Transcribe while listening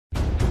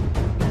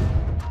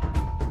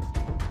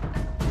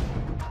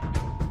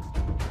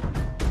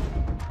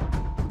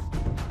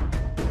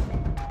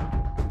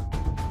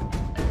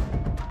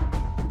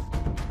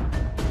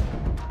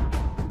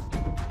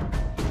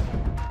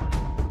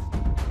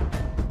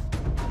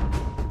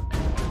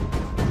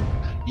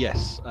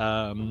Yes,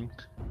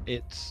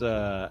 it's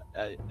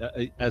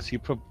as you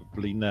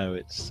probably know,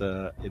 it's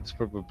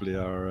probably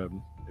our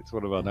it's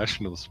one of our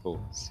national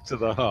sports to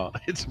the heart.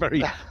 It's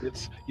very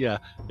it's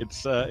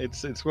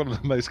one of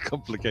the most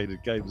complicated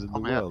games in the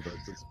man. world.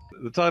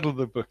 The title of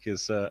the book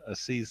is A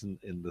Season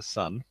in the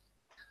Sun,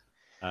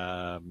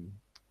 and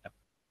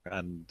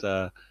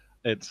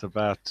it's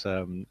about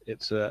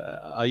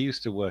I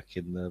used to work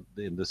in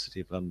the city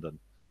of London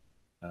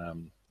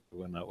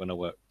when I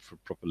worked for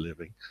proper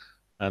living,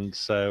 and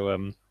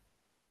so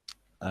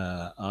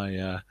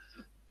I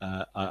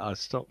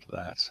stopped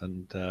that,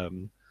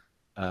 and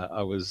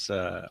I was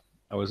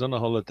on a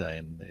holiday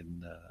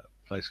in a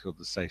place called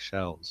the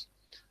Seychelles,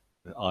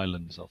 the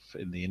islands off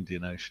in the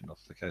Indian Ocean off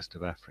the coast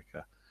of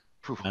Africa,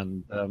 Whew.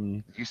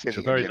 and If you say it's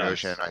the a very Indian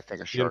nice, Ocean, I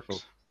think of beautiful.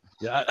 sharks.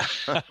 Yeah,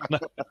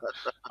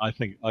 I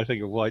think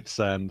of white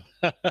sand,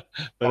 but Oh,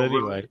 really?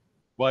 anyway,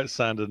 white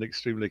sand and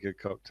extremely good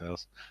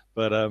cocktails.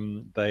 But I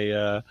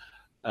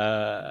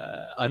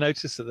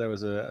noticed that there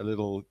was a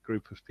little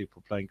group of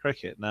people playing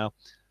cricket. Now,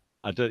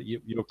 I don't.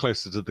 You're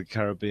closer to the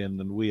Caribbean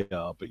than we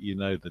are, but you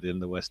know that in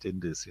the West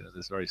Indies,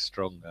 there's very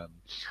strong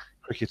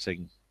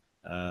cricketing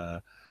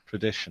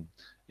tradition.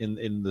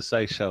 In the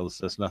Seychelles,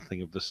 there's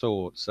nothing of the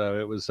sort. So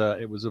it was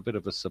a bit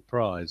of a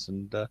surprise,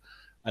 and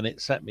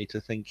it set me to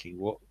thinking,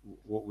 what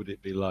would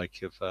it be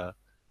like if a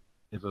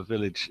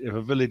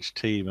village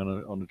team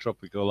on a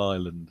tropical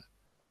island,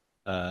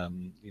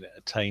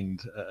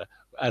 attained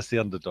as the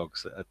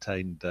underdogs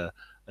attained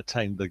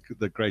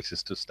the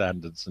greatest of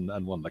standards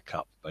and won the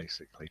cup.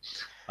 Basically,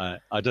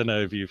 I don't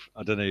know if you've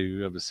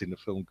ever seen a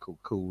film called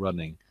Cool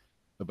Running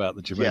about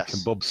the Jamaican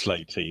Yes.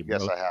 bobsleigh team.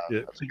 Yes, Well, I have. yeah,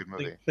 That's a good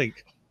movie.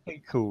 think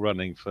Cool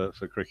Running for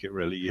cricket.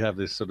 Really, you have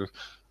this sort of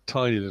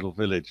tiny little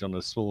village on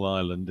a small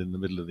island in the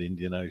middle of the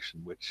Indian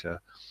Ocean, which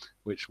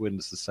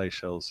wins the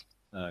Seychelles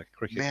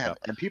Cricket Man, Cup.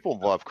 and people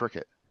love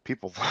cricket.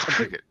 People love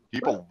cricket.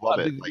 People love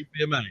I it. mean, Like you'd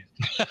be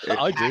amazed.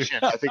 I do. passion,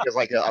 I think is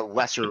like a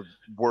lesser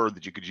word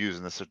that you could use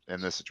in this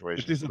It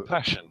situation. is a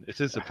passion. It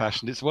is a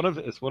passion. It's one of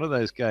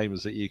those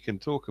games that you can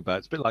talk about.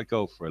 It's a bit like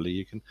golf,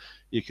 really.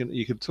 You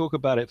can talk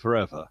about it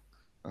forever,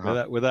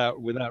 Uh-huh.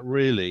 without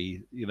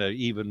really,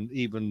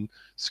 even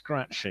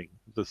scratching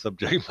the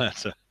subject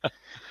matter.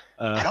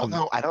 I don't Um,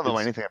 know. I don't know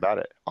it's anything about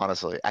it,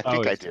 honestly. I oh,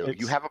 think I do.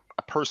 You have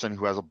a person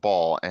who has a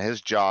ball, and his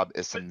job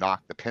is to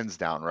knock the pins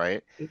down,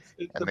 right? And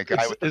the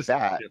guy with the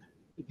bat.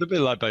 it's a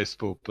bit like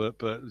baseball, but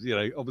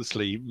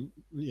obviously,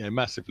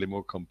 massively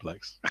more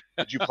complex.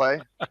 Did you play?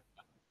 I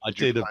Did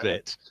you did a play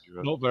it?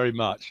 bit, not very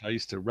much. I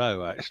used to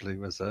row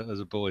actually as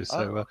a boy, Oh, so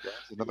okay.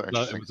 That's another it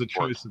interesting was a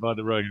sport. choice of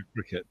either rowing or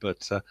cricket.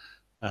 But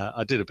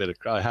I did a bit of.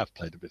 I have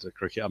played a bit of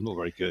cricket. I'm not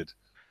very good,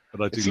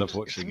 but I do love It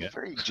watching seems it.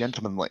 very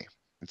gentlemanly.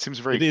 It seems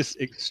It very is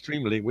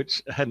extremely, which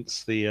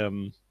hence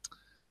the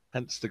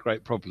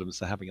great problems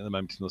they're having at the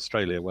moment in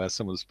Australia, where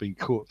someone's been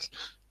caught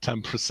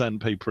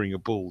 10% papering a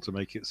ball to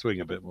make it swing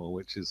a bit more,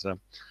 which is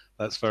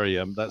that's very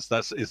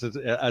is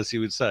as you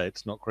would say,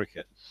 it's not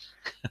cricket.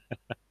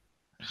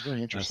 it's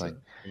very That's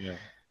interesting. it. Yeah.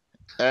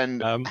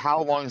 And Um,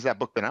 how long has that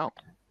book been out?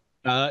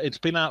 it's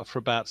been out for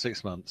about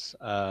 6 months.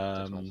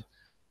 6 months.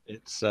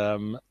 It's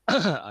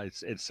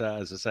it's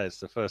as I say, it's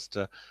the first.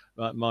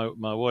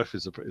 My wife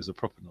is a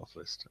proper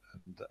novelist,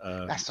 and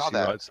I saw she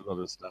that. writes a lot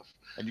of stuff.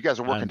 And you guys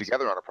are working And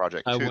together on a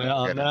project too we that we'll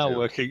are get now into.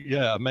 working.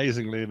 Yeah,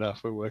 amazingly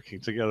enough, we're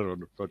working together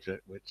on a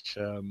project which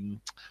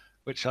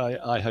I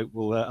I hope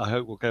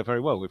will go very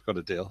well. We've got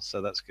a deal,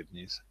 so that's good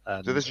news. So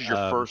And this is your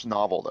first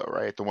novel though,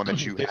 right? The one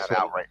that you this had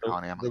one, out right now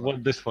on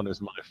Amazon. this one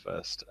is my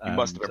first, You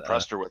must have and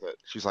impressed her with it.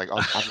 She's like, oh,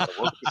 I'm gonna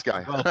work with this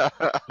guy. well,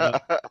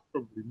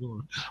 probably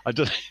more. I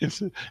don't know.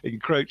 It's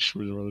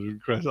encroachment rather than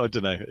encroach. I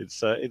don't know.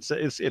 It's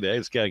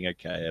it's going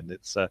okay, and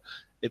it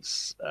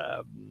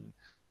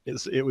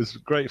was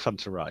great fun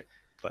to write.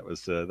 That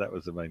was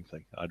the main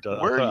thing.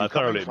 Where are you I coming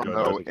thoroughly from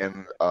enjoyed though writing it.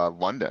 in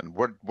London?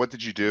 What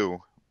did you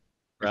do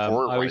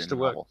before I writing used the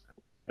to work. novel?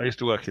 I used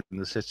to work in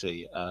the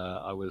city.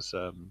 I was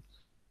a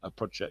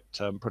project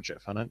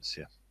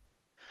financier.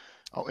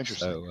 Oh,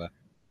 interesting.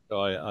 So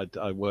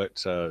I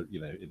worked in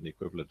the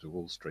equivalent of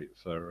Wall Street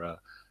for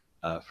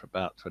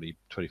about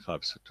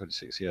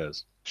 26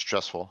 years,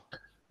 Stressful.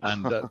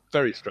 and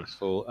very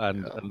stressful. Yeah.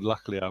 And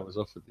luckily, I was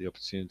offered the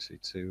opportunity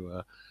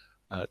to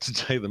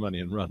take the money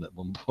and run at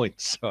one point,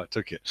 so I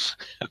took it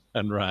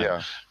and ran.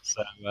 Yeah.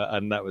 So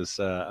and that was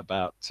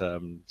about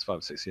 5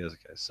 or 6 years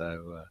ago.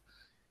 So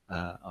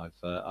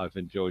I've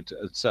enjoyed.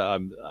 So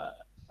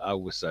I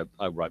also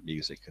I write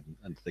music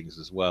and things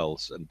as well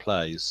and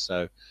plays.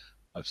 So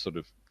I've sort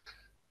of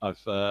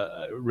I've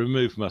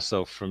removed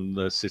myself from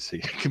the city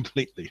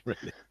completely,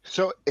 really.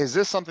 So is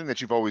this something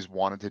that you've always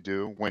wanted to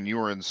do when you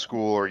were in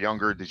school or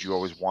younger? Did you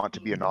always want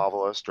to be a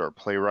novelist or a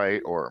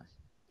playwright or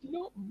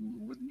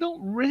Not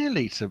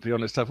really, to be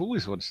honest. I've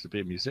always wanted to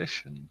be a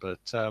musician, but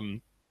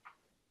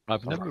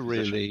I've a never rock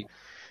musician? really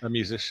a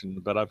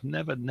musician. But I've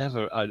never.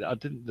 I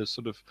didn't. The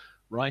sort of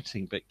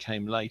writing bit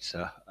came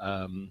later.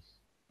 I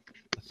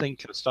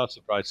think I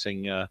started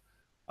writing.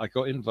 I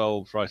got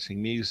involved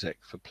writing music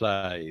for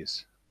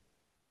plays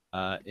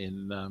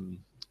in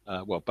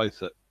well,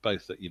 both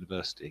at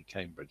university in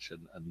Cambridge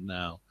and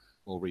now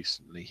more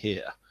recently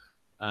here,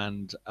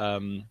 and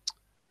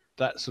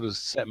that sort of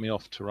set me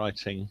off to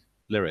writing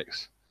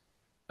lyrics,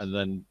 and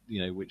then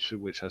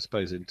which I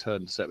suppose in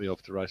turn set me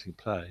off to writing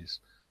plays.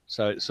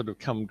 So it's sort of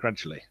come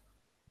gradually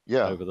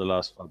Yeah. over the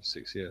last 5 or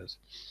 6 years.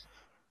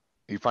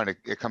 You find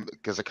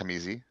does it come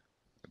easy?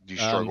 Do you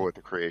struggle Um, with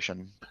the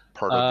creation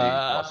part of the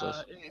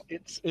process?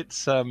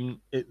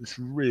 it's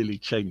really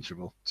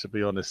changeable, to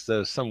be honest.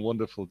 There's some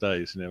wonderful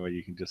days, where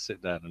you can just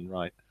sit down and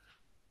write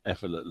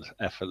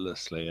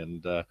effortlessly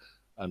and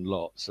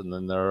lots, and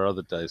then there are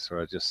other days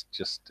where I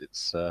just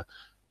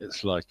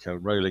it's like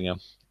rolling a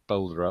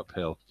boulder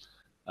uphill.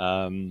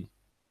 Um,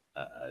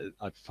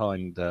 I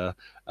find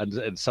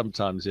and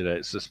sometimes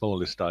it's the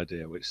smallest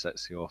idea which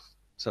sets you off.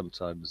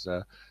 Sometimes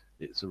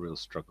it's a real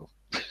struggle.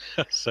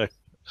 So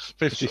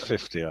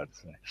 50-50, I'd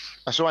say.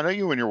 So I know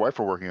you and your wife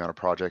are working on a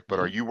project, but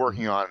are you Mhm.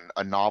 working on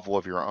a novel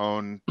of your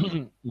own?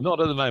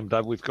 Not at the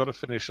moment. We've got to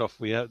finish off.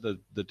 We have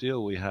the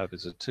deal we have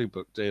is a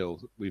 2-book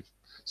deal. We've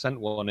sent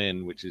one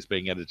in, which is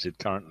being edited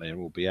currently and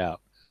will be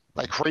out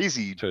Like in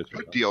crazy 2 or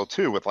 3 good deal months.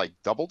 too, with like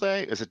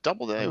Doubleday. Is it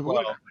Doubleday? Who?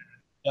 Well,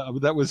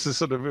 that was the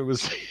sort of it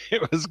was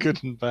it was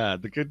good and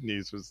bad. The good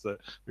news was that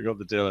we got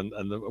the deal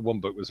and the one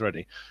book was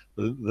ready.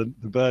 The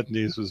bad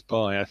news was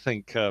I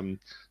think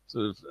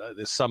sort of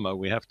this summer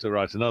we have to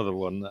write another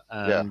one,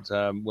 Yeah.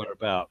 and we're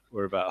about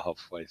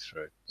halfway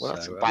through. Well,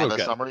 that's So by we'll the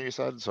get summer you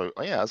said. So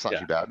yeah, that's not yeah.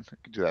 too bad. I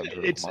could do that in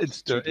 3 or 4 months.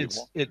 It's Two it's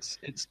people.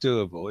 it's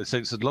doable.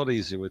 It's a lot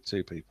easier with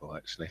 2 people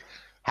actually.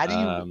 How do you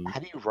Um, how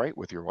do you write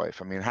with your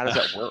wife? I mean, how does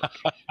that work?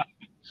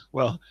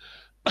 well,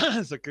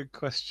 it's a good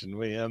question.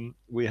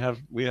 We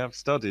have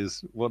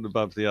studies one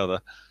above the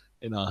other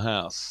in our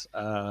house,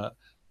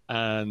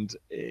 and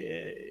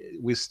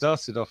we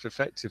started off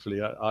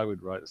effectively. I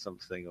would write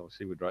something, or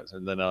she would write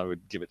something, then I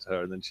would give it to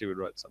her, and then she would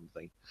write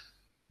something,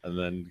 and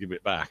then give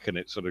it back, and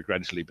it sort of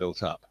gradually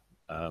built up.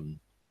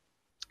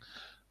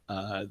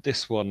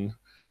 This one,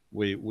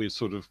 we've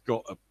sort of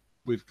got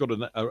we've got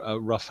a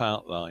rough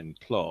outline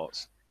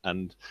plot,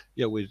 and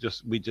yeah, we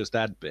just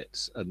add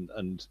bits,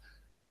 and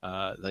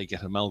they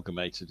get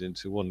amalgamated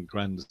into one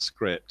grand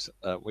script,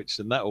 which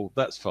and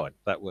that's fine.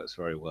 That works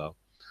very well.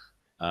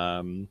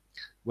 Um,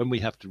 when we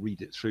have to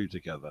read it through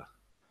together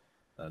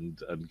and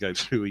go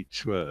through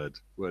each word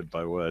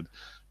by word,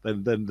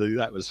 then the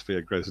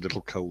atmosphere grows a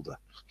little colder.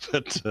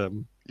 But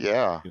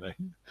Yeah. you know,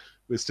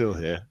 we're still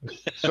here.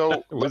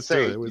 So we're let's still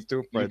say here. We're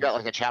still you've got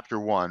friends. like a chapter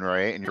one,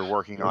 right? And you're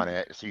working Yeah, on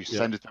it. So you yeah,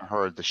 send it to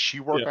her. Does she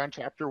work yeah. on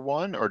chapter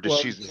one, or does Well,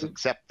 she just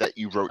accept that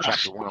you wrote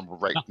chapter one and will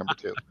write number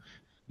two?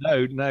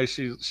 no.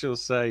 She'll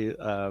say.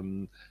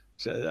 I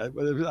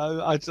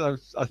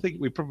think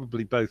we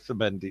probably both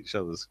amend each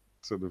other's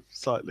sort of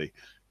slightly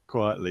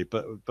quietly,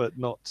 but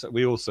not.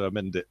 We also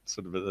amend it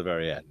sort of at the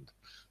very end,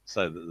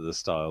 so that the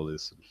style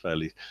is sort of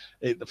fairly.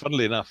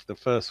 Funnily enough, the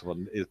first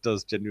one it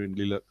does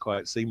genuinely look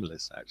quite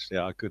seamless. Actually,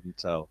 I couldn't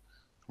tell.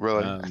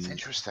 Really? That's Um,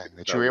 interesting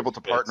that you're so able to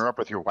it's partner up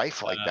with your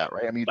wife like that,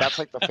 right? I mean, uh, that's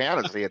like the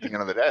fantasy at the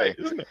end of the great,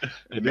 day. isn't it? You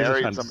It is a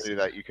married somebody fantasy.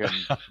 that you can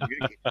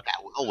communicate that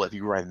well with,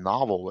 you write a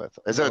novel with.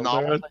 Is it a Well,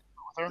 there novel are that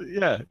you wrote with her?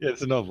 yeah,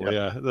 it's a novel.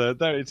 Yeah. Yeah,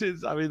 there it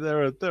is. I mean,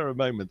 there are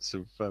moments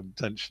of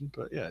tension,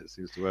 but yeah, it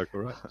seems to work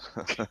all right.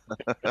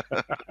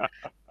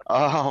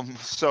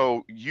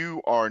 So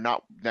you are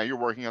not now you're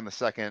working on the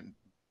second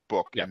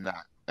book Yeah,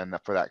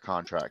 for that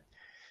contract,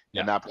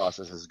 and yeah. that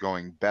process is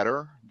going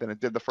better than it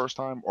did the first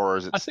time, or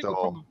is it I think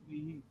still?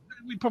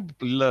 we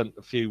probably learnt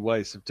a few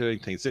ways of doing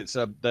things.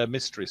 They're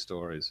mystery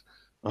stories,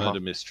 Uh-huh. murder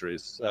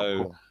mysteries. Oh,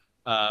 So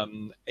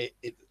cool.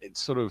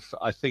 it's sort of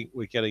I think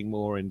we're getting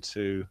more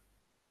into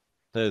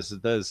there's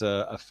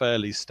a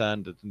fairly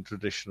standard and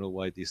traditional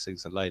way these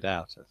things are laid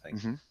out. I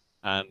think, Hmm.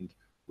 and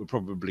we're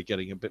probably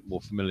getting a bit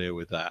more familiar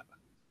with that.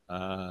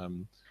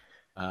 Um,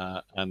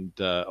 and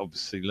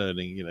obviously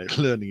learning,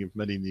 learning of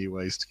many new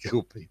ways to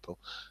kill people,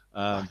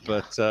 Yeah,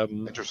 but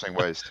interesting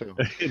ways too.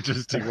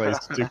 interesting ways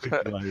to do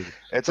people over.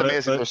 It's But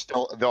amazing.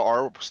 There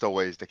are still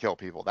ways to kill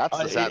people. That's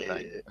the sad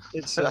thing.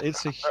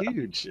 it's a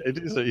huge. It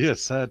is a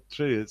yes, sad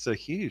true. It's a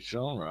huge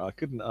genre. I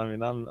couldn't. I mean,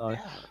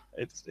 Yeah.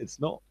 it's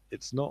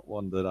not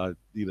one that I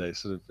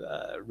sort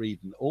of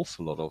read an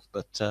awful lot of,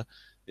 but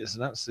it's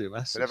an absolute But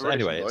massive. So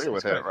everybody's anyway, familiar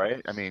it's with it, great fun.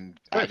 right? I mean,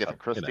 It's great Agatha fun.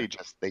 Christie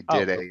just they Oh,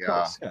 did a of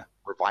course, yeah,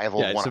 revival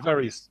of yeah. one It's a of her.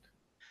 very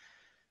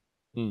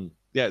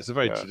yeah, it's a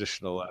very Yeah.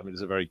 traditional. I mean,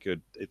 it's a very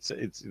good. It's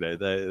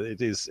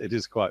it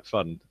is quite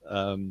fun.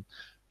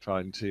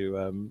 Trying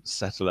to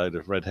set a load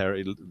of red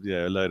herring,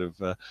 a load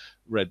of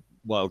red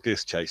wild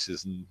goose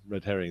chases and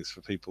red herrings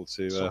for people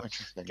to So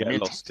interesting. I get mean,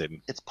 lost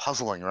in. it's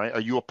puzzling, right? Are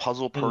you a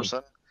puzzle Mm.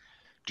 person?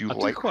 Do you I do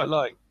like? quite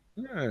like.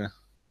 Yeah,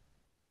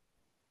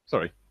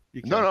 sorry,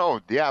 you No, can.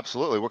 no, yeah,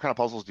 absolutely. What kind of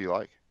puzzles do you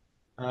like?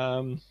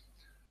 Um,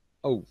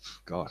 oh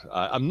God,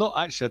 I'm not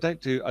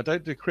actually. I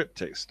don't do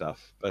cryptic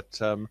stuff, but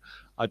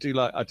I do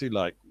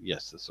like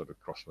yes, the sort of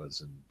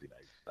crosswords and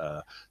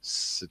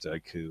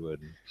Sudoku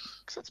and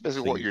 'Cause that's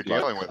basically what things you're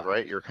like dealing with, that.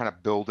 right? You're kind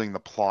of building the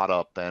plot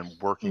up and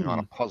working on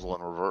a Hmm. puzzle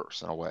in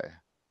reverse in a way.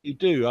 You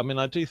do. I mean,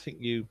 I do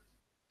think you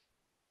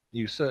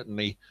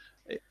certainly.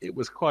 it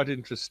was quite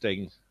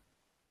interesting.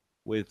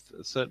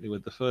 Certainly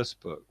with the first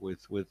book,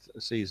 with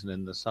A Season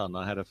in the Sun,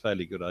 I had a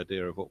fairly good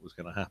idea of what was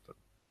going to happen.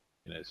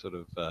 Sort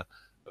of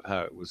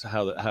how it was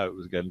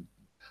going.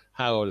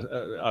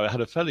 I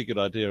had a fairly good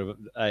idea of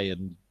A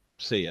and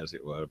C, as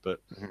it were,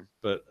 but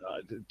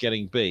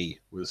getting B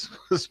was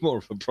more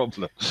of a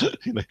problem.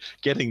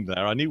 Getting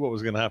there, I knew what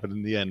was going to happen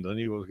in the end. I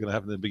knew what was going to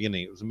happen in the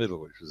beginning. It was the middle,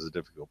 which was the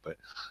difficult bit.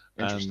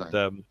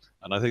 Interesting.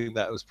 And I think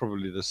that was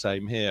probably the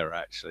same here.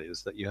 Actually,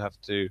 is that you have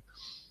to,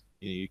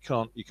 you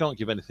can't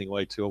give anything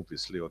away too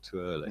obviously or too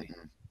early.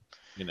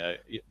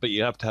 But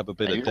you have to have a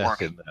bit of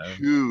depth in there.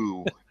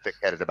 Too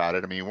thick-headed about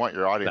it. I mean, you want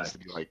your audience to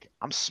be like,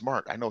 "I'm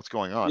smart. I know what's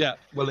going on." Yeah,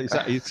 well,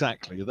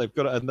 exactly. They've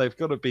got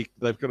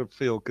to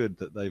feel good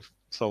that they've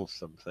solved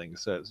something.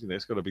 So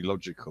it's got to be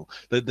logical.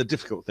 The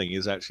difficult thing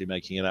is actually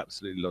making it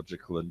absolutely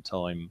logical and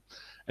time.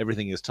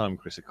 Everything is time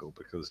critical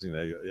because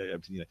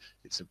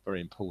it's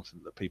very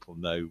important that people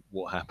know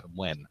what happened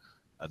when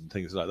and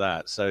things like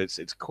that. So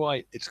it's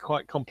quite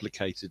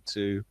complicated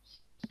to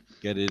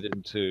get it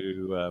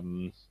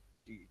into.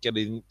 Get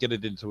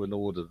it into an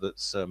order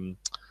that's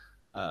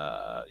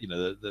that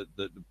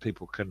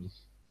people can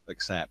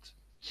accept.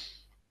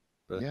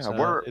 But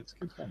it's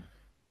good fun.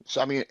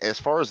 So I mean,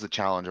 as far as the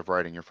challenge of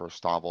writing your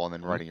first novel and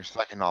then writing your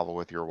second novel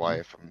with your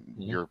wife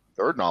and your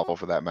third novel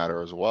for that matter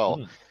as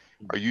well,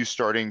 are you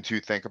starting to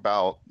think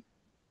about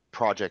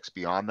projects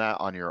beyond that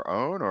on your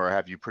own, or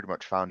have you pretty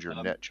much found your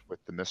niche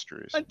with the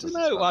mysteries? I don't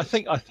know. I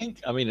think.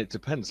 I mean, it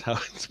depends how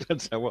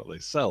well they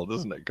sell,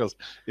 doesn't it? Because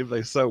if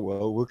they sell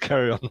well, we'll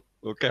carry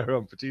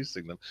on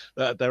producing them.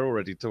 They're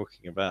already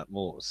talking about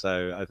more,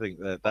 so I think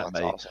that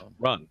may awesome.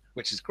 run,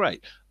 which is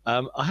great.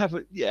 I have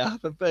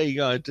a vague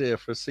idea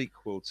for a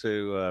sequel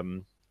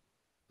to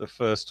the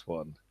first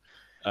one.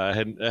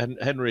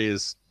 Henry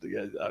is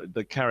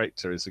the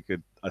character is a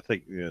good. I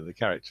think the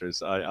character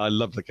is. I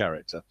love the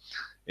character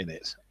in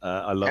it.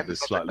 I love this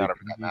slightly for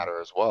that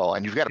matter as well.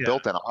 And you've got a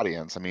built-in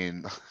audience. I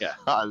mean,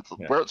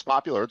 where it's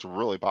popular, it's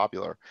really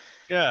popular.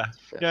 Yeah.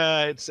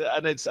 It's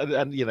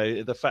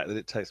the fact that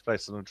it takes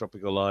place on a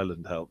tropical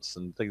island helps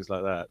and things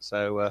like that.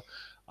 So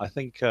I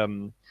think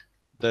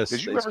there's.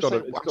 Did you ever say?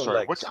 I'm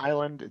sorry. Which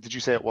island did you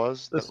say it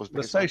was?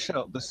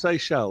 The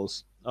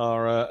Seychelles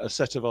are a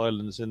set of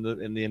islands in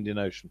the Indian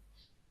Ocean.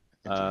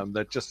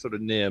 They're just sort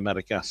of near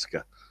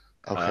Madagascar.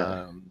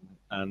 Okay.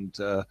 And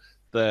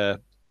they're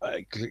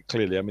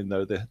clearly, I mean,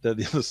 they're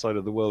the other side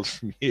of the world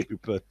from you,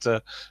 but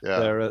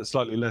they're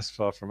slightly less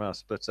far from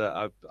us. But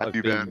I've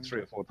been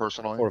 3 or 4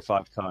 personally, 4 or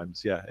 5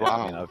 times. Yeah,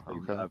 wow. I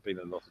mean, I've been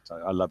a lot of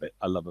times. I love it.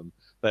 I love them.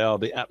 They are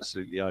the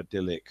absolutely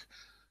idyllic.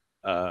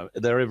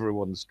 They're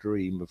everyone's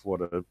dream of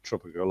what a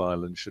tropical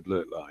island should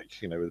look like.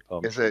 With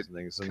palm trees and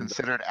things. Is it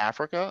considered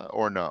Africa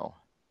or no?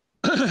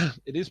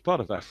 It is part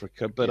of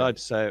Africa, but I'd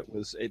say it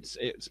was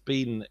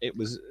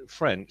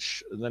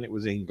French and then it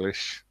was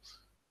English.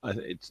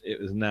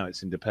 Now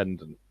it's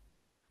independent.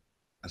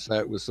 So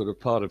it was sort of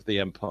part of the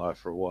empire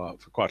for a while,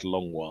 for quite a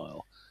long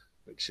while,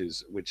 which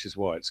is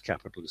why its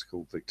capital is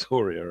called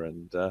Victoria,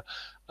 and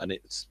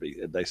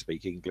they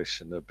speak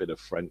English and a bit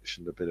of French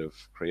and a bit of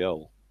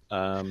Creole.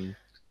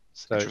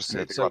 So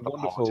it's a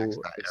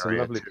wonderful, it's a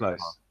lovely place.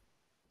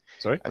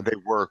 Sorry, and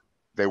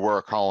they were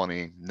a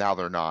colony. Now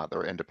they're not.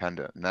 They're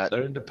independent. And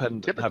they're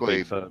independent. Typically,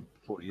 have been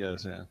for 40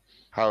 years. Yeah.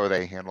 How are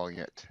they handling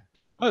it?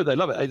 Oh, they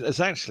love it. It's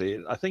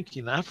actually, I think,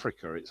 in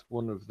Africa, it's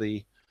one of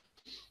the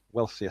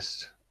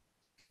wealthiest.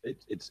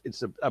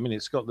 I mean,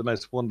 it's got the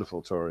most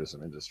wonderful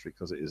tourism industry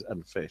because it is,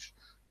 and fish,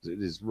 because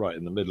it is right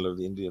in the middle of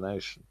the Indian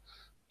Ocean.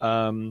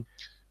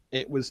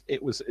 It's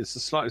a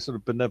slightly sort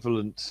of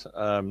benevolent.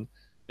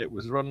 It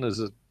was run as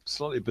a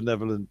slightly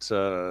benevolent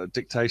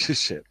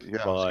dictatorship.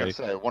 Yeah, I was going to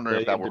say, I wonder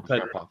if that were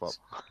going to pop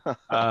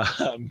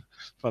up.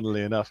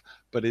 Funnily enough,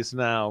 but it's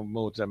now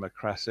more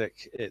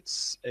democratic.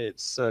 It's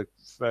a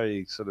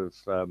very sort of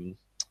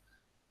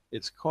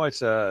it's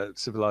quite a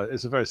civilized.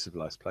 It's a very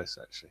civilized place,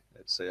 actually.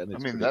 I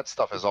mean, that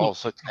stuff is all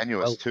so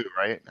tenuous too,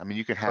 right? I mean,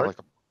 you can have like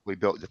a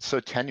built. It's so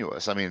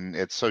tenuous. I mean,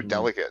 it's so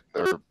delicate.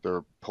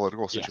 Their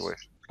political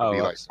situation can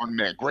be like 1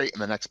 minute great,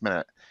 and the next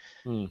minute.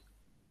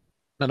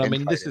 And I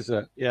mean, this is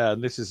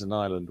an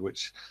island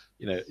which,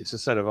 it's a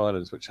set of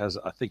islands which has,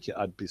 I think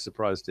I'd be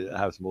surprised it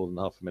has more than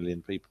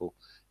 500,000 people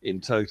in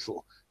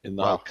total in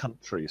the whole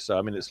country. So,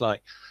 I mean, it's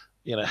like,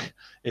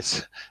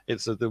 it's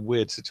the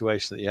weird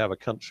situation that you have a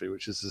country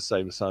which is the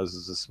same size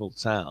as a small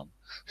town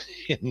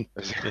in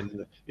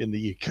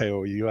the UK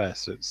or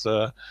US. It's,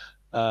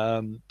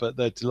 but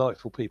they're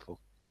delightful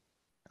people.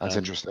 That's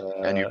interesting.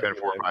 And you've been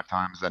 4 or 5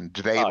 times. And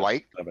do they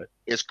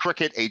is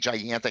cricket a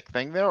gigantic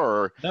thing there,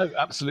 or no?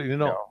 Absolutely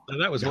not. No.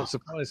 And that was what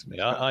surprised me.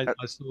 I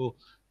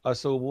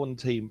saw one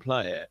team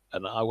play it,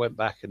 and I went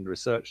back and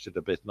researched it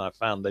a bit, and I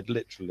found they'd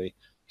literally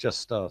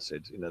just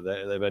started.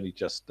 They've only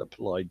just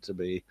applied to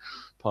be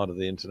part of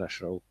the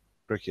International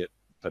Cricket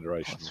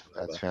Federation.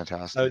 That's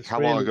fantastic. How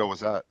long ago was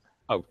that?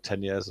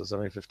 10 years or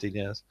something, 15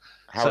 years.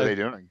 How are they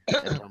doing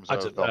in terms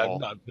of the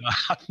whole?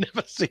 I've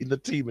never seen the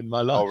team in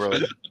my life. Oh,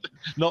 really?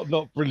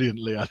 Not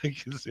brilliantly, I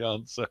think is the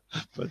answer.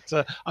 But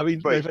I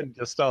mean, they've only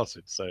just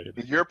started. So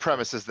your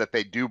premise is that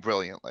they do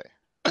brilliantly.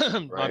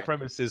 My Right?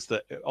 premise is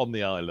that on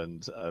the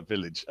island, a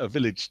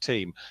village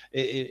team.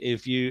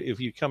 If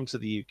you come to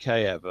the UK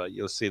ever,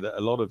 you'll see that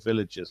a lot of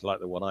villages, like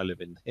the one I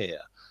live in here,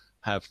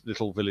 have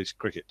little village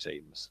cricket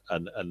teams,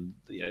 and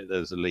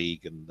there's a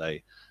league, and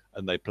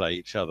they play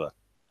each other.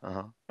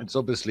 It's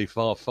obviously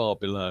far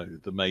below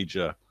the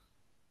major,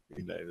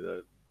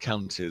 the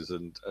counties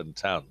and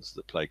towns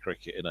that play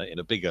cricket in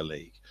a bigger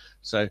league.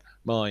 So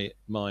my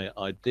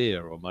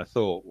idea or my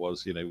thought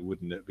was,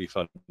 wouldn't it be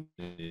fun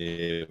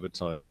if a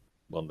time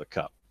won the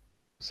cup?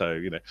 So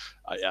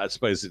I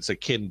suppose it's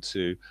akin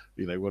to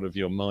one of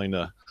your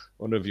minor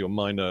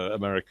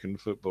American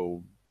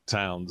football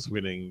towns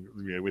winning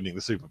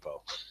the Super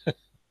Bowl.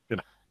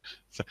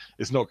 So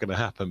it's not going to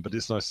happen, but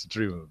it's nice to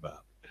dream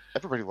about.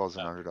 Everybody loves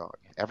an underdog.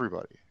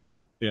 Everybody.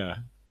 Yeah.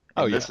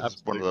 And this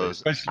is one of those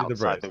especially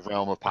outside the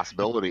realm of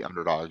possibility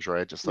underdogs,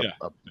 right? Just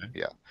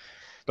yeah.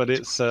 But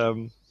it's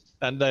and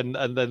then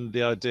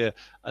the idea,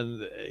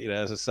 and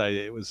as I say,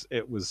 it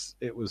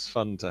was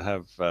fun to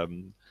have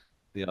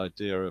the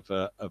idea of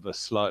a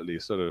slightly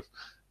sort of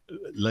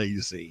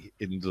lazy,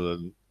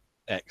 indolent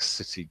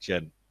ex-City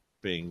gent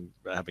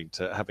having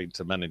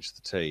to manage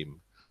the team.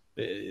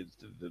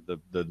 The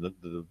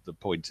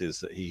point is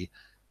that he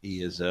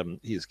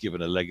is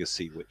given a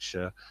legacy which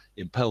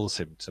impels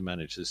him to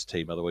manage this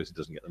team. Otherwise, he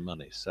doesn't get the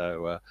money.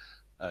 So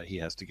he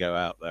has to go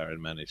out there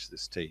and manage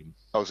this team.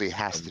 Oh, so he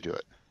has to do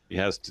it. He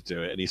has to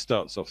do it, and he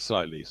starts off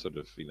slightly sort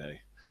of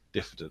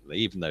diffidently,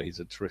 even though he's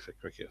a terrific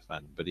cricket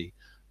fan. But he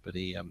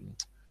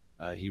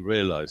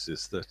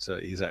realizes that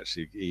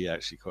he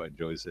actually quite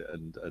enjoys it,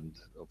 and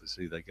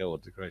obviously they go on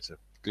to greater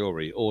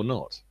glory or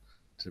not,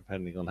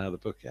 depending on how the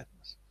book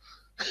ends.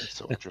 It's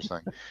so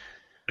interesting.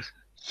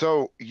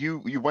 So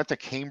you went to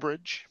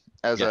Cambridge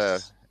as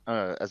an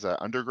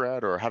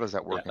undergrad, or how does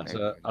that work? As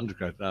an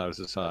undergrad, no, as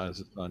a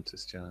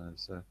scientist. Yeah.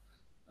 So,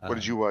 what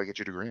did you get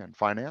your degree in?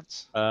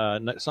 Finance?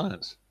 No,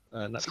 science.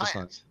 Natural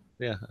science.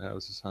 Yeah, I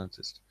was a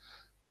scientist.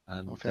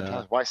 And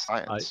fantastic. Why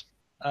science?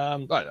 I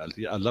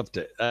loved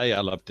it. I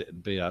loved it,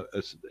 and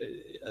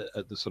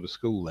at the sort of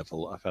school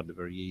level, I found it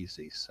very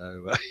easy.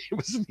 So it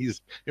wasn't easy.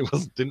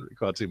 Didn't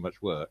require too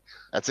much work.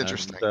 That's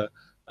interesting.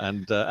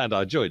 And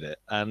I enjoyed it,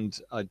 and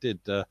I did.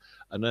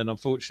 And then,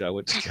 unfortunately, I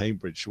went to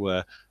Cambridge,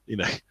 where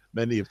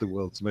many of the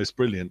world's most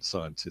brilliant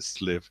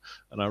scientists live.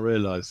 And I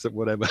realised that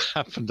whatever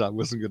happened, I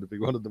wasn't going to be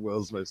one of the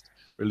world's most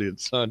brilliant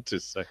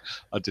scientists. So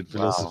I did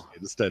philosophy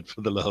instead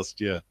for the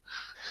last year.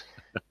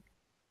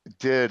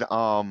 Did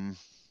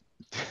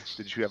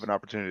you have an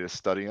opportunity to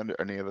study under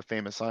any of the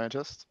famous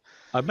scientists?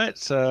 I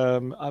met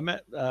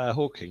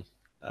Hawking.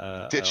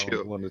 Did you?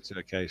 On one or two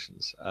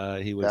occasions.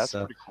 He was. That's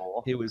pretty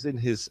cool. He was in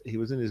his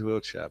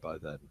wheelchair by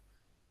then,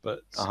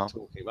 but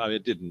talking. I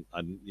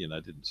mean, I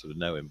didn't sort of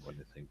know him or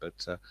anything,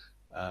 but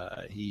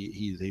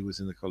he was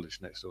in the college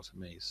next door to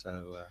me.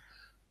 So,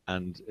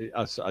 and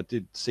I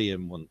did see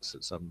him once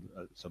at some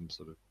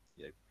sort of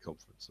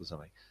conference or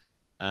something,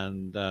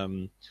 and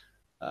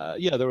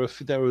there were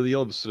the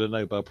odd sort of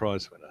Nobel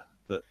Prize winner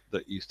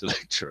that used to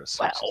lecture us.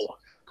 Wow,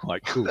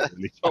 quite cool.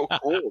 Really. So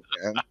cool,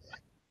 man.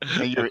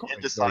 And you're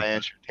into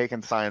science, you're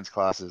taking science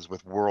classes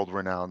with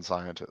world-renowned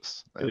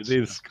scientists. It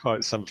is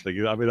quite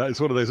something. I mean, it's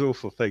one of those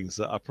awful things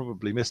that I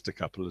probably missed a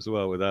couple as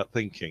well without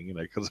thinking,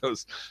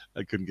 because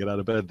I couldn't get out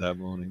of bed that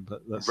morning.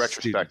 But that's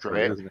retrospect,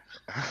 right? Isn't it?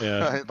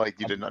 Yeah, like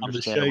you didn't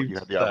understand what you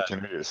had the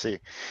opportunity to see.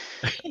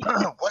 What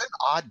an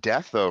odd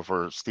death, though,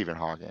 for Stephen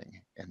Hawking,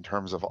 in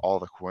terms of all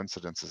the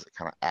coincidences that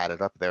kind of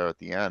added up there at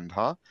the end,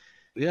 huh?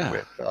 Yeah.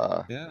 With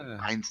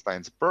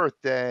Einstein's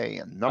birthday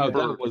and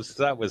numbers.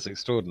 That was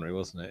extraordinary,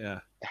 wasn't it? Yeah.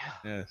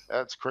 Yeah.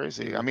 That's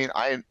crazy. I mean,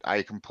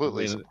 I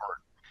completely support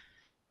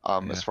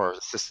as far as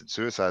assisted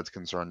suicide is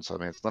concerned. So I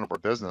mean, it's none of our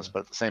business, but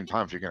at the same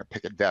time, if you're going to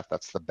pick a death,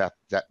 that's the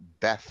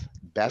best.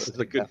 It's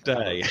a good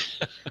day.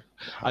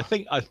 I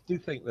do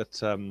think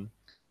that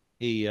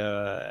he.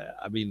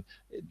 I mean,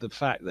 the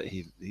fact that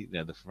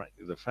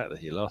the fact that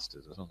he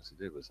lasted as long as he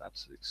did was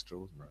absolutely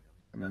extraordinary.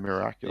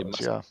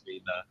 Miraculous.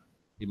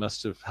 He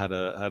must have had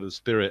a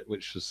spirit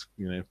which was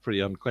pretty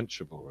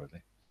unquenchable,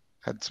 really.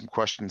 Had some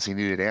questions he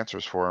needed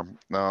answers for.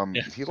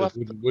 He left.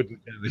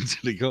 Wouldn't go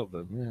until he got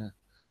them.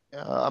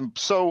 Yeah.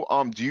 So,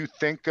 do you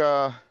think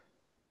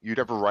you'd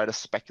ever write a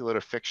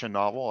speculative fiction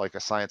novel, like a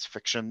science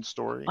fiction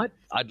story?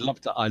 I'd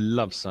love to. I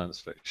love science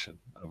fiction.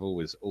 I've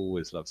always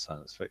loved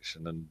science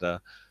fiction, and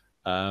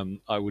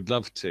I would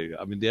love to.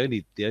 I mean, the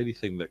only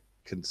thing that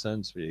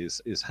concerns me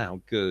is how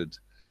good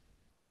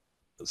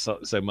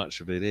so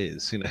much of it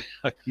is.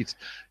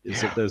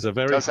 There's a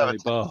very high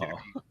bar.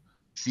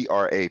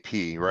 CRAP,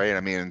 right?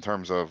 I mean, in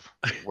terms of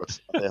what's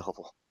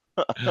available.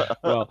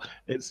 Well,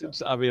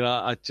 it's. I mean,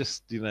 I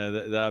just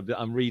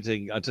I'm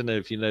reading. I don't know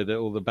if you know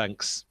all the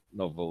Banks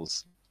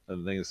novels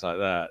and things like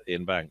that.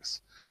 Ian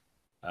Banks,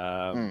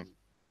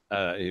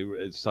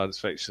 science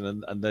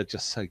fiction, and they're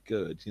just so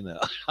good. You know,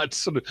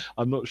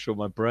 I'm not sure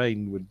my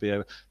brain would be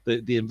able.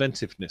 The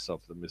inventiveness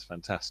of them is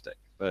fantastic,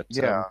 but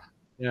Yeah.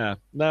 yeah,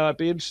 no, it'd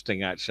be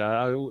interesting actually.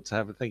 I ought to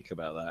have a think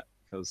about that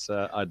because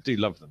I do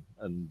love them,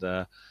 and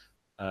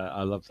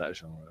I love that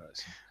genre.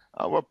 Actually.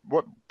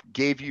 What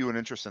gave you an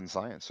interest in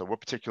science? So what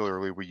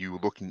particularly were you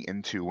looking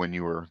into when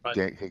you were Right.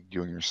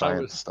 doing your I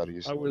science was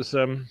studies? I was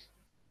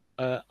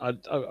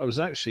I was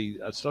actually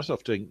I started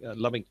off doing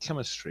loving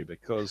chemistry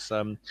because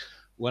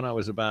when I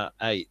was about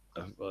 8,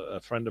 a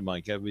friend of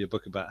mine gave me a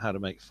book about how to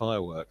make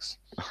fireworks,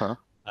 Uh-huh.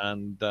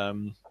 and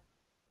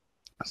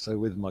so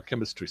with my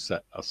chemistry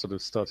set, I sort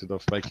of started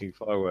off making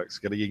fireworks,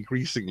 getting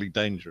increasingly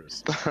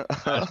dangerous,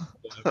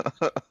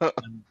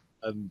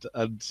 and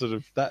and sort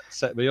of that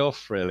set me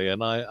off really,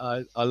 and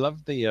I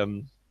love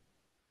the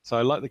so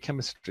I like the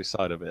chemistry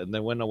side of it, and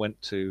then when I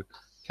went to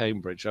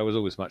Cambridge, I was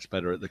always much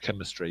better at the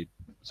chemistry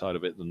side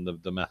of it than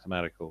the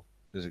mathematical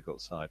physical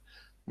side,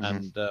 Hmm.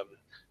 and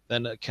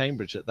then at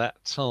Cambridge at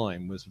that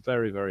time was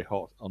very very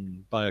hot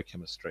on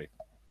biochemistry,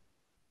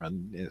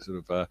 and you know, sort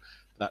of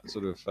that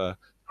sort of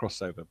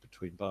crossover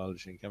between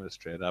biology and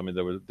chemistry. And I mean,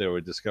 there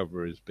were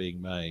discoveries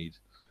being made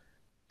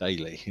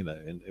daily, you know,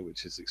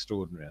 which is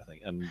extraordinary, I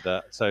think. And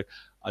so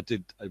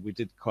we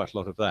did quite a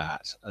lot of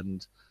that.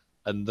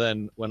 And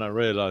then when I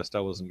realised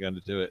I wasn't going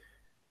to do it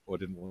or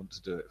didn't want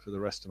to do it for the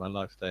rest of my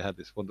life, they had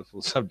this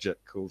wonderful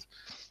subject called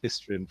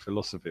history and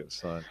philosophy of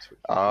science, which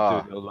you could do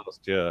in Ah, the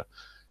last year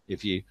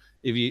if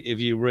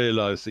you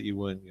realise that you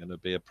weren't going to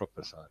be a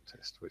proper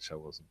scientist, which I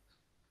wasn't.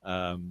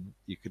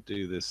 You could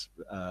do this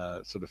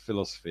sort of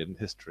philosophy and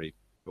history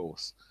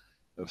course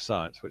of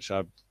science, which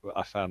I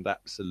found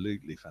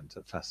absolutely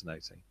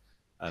fascinating,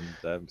 and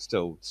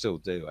still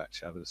do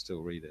actually. I would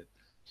still read it.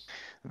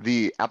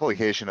 the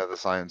application of the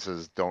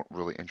sciences don't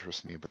really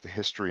interest me, but the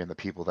history and the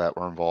people that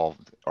were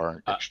involved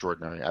are Uh,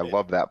 extraordinary. I it,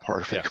 love that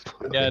part of it yeah,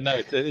 yeah, completely. no,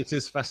 it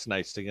is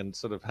fascinating, and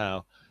sort of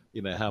how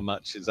how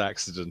much is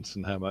accident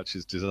and how much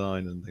is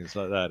design and things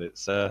like that.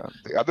 It's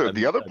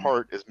The other and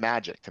part is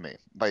magic to me,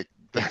 like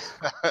yes,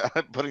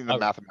 putting the oh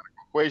mathematical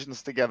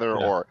equations together yeah,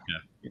 or yeah,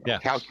 yeah.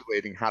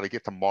 calculating how to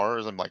get to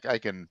Mars. I'm like,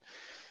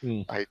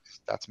 Mm, I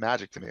that's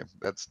magic to me.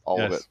 That's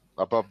all of it yes.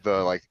 above the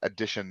like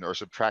addition or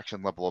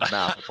subtraction level of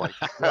math. It's like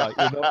Right,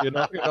 you're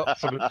not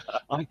sort of.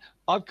 I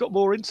I've got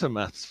more into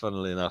maths,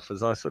 funnily enough,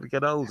 as I sort of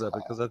get older,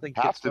 because I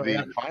think have it's to very, be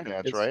in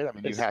finance, right? I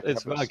mean, you have to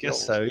have those I guess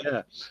skills. so,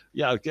 yeah,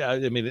 yeah.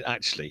 I mean,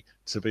 actually,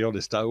 to be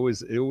honest, it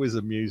always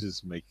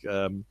amuses me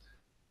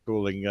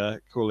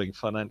calling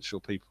financial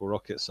people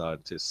rocket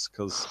scientists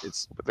because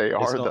But they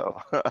it's are not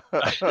though.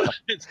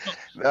 it's not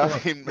I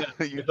well, mean, yeah.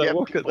 you The get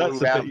rocket, people that's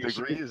who a bit have you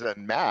should be. degrees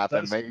in math,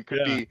 and That's they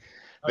could yeah. be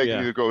Oh they can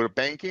yeah, either go to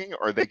banking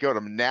or they go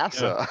to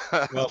yeah. NASA.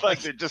 Well, It's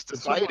like that's they're just the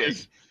trouble deciding.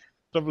 is.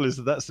 Trouble is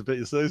that that's the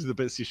bit. Those are the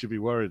bits you should be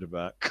worried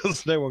about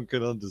because no one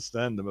can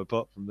understand them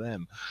apart from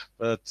them.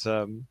 But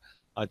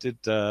I did,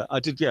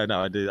 yeah,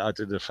 no, I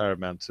did a fair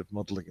amount of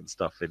modelling and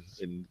stuff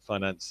in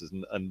finances,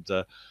 and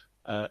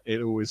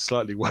it always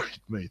slightly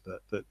worried me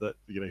that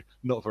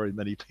not very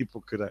many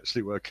people could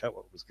actually work out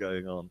what was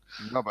going on,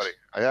 Nobody.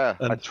 Yeah,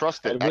 I and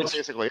trust it. and That's which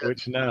basically it.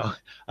 which now,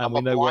 and I'm we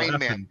a know what blind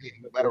man happened.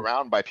 being led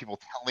around by people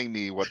telling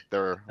me what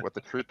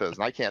the truth is,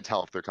 and I can't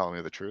tell if they're telling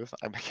me the truth.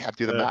 I can't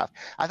do the Yeah, math.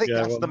 I think yeah,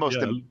 that's well, the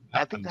most. yeah,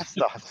 I think happened. that's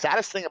the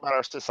saddest thing about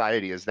our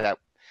society is that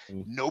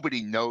Mm.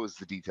 nobody knows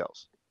the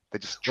details. They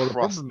just Well, the trust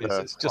problem is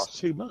the it's just process.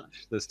 too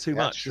much. There's too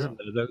Yeah, it's much, true. isn't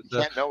there? You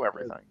can't know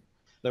The, everything.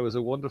 there was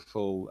a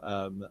wonderful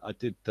I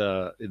did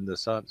in the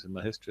science in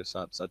my history of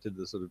science I did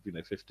the sort of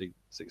 15th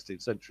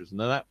 16th centuries,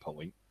 and at that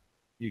point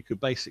you could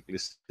basically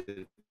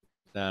sit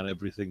down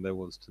everything there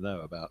was to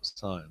know about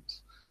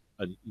science,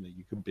 and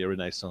you could be a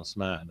renaissance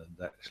man and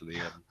actually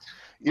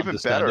Even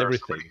understand better,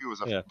 somebody everything. who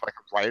was Yeah, like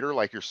a writer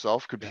like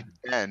yourself could yeah. be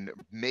then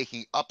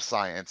making up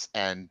science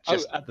and Oh,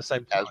 just at the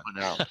same as time.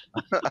 renowned.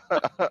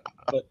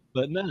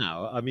 But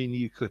now, I mean,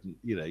 you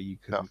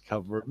No, couldn't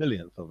cover a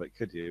millionth of it,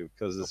 could you?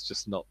 Because it's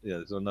just not,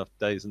 there's enough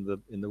days in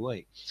the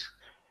week.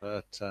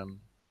 But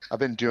I've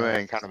been uh,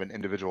 doing kind of an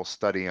individual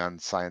study on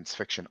science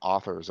fiction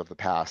authors of the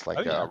past,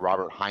 oh like yeah,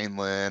 Robert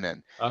Heinlein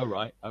and oh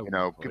right, oh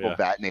wonderful, people of yeah.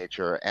 that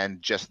nature,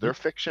 and just Mhm. their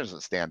fiction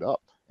doesn't stand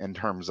up in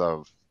terms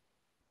of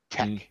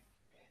Mm. tech,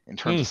 in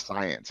terms of Mm.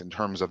 science, in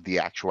terms of the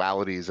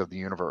actualities of the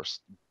universe.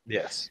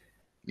 Yes,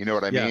 You know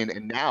what I yeah, mean?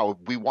 And now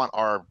we want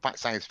our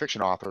science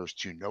fiction authors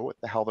to know what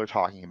the hell they're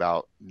talking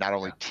about, not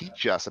only yeah.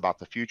 teach us about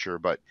the future,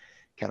 but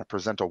kind of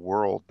present a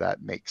world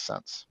that makes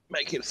sense.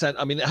 Make it sense.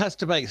 I mean, it has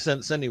to make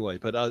sense anyway.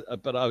 But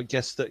I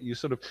guess that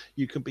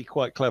you can be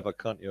quite clever,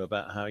 can't you,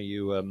 about how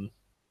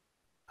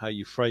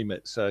you frame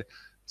it. So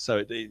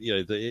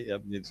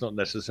it's not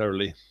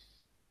necessarily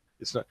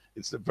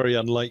it's very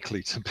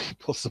unlikely to be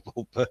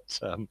possible. But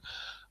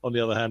on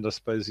the other hand, I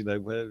suppose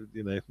where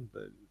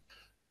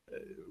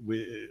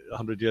we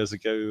 100 years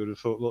ago we would have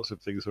thought lots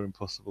of things were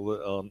impossible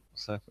that aren't.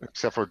 So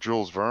Except for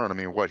Jules Verne. I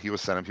mean, what he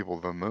was sending people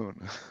to the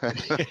moon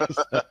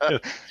yes,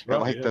 that's in right.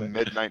 like the Yeah,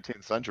 mid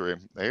 19th century.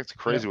 It's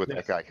yeah, crazy what yeah.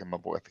 that guy came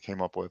up with.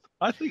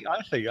 I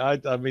mean,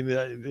 I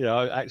mean,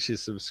 I actually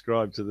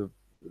subscribe to the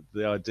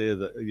the idea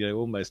that, you know,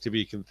 almost if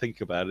you can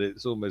think about it,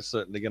 it's almost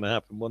certainly going to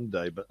happen one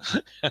day. But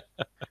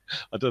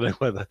I don't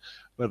know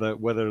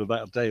whether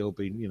that day will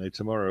be, you know,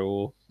 tomorrow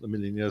or a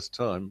million years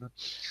time.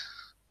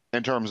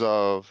 In terms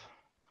of,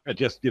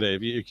 Just, you know,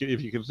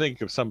 if you can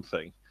think of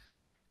something,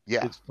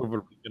 yeah, it's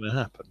probably going to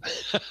happen.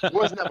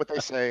 wasn't that what they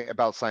say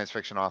about science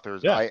fiction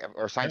authors? Yeah,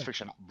 Or science yeah,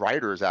 fiction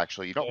writers,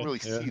 actually, you don't yeah, really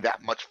yeah. see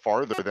that much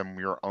farther than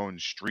your own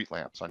street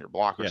lamps on your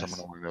block or something Yes,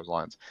 along those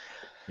lines.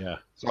 yeah.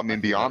 So, I I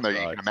mean, think beyond that's there,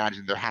 you right. can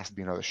imagine there has to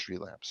be another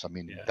street lamps. I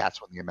mean, Yeah,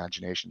 that's when the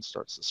imagination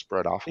starts to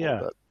spread off a little yeah.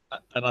 bit.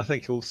 And I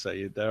think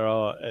also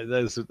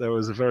there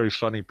was a very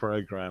funny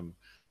program.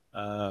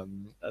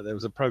 There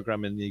was a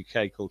program in the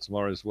UK called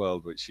Tomorrow's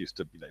World, which used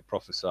to, you know,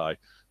 prophesy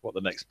what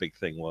the next big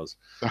thing was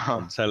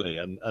on telly,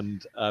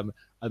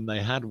 and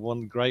they had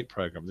one great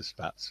program. This is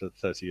about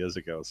 30 years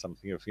ago or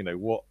something, of, you know,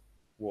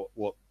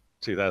 what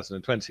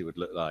 2020 would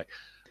look like,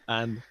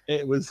 and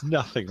it was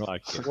nothing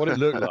like it. What it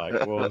looked like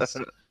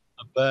was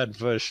a bad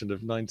version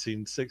of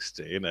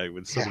 1960, you know,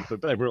 with sort Yeah.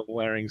 of everyone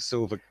wearing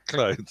silver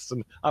clothes,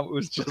 and it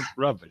was just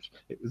rubbish.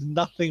 It was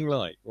nothing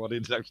like what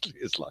it actually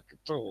is like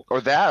at all.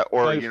 Or that,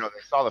 or Both, you know,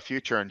 they saw the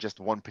future in just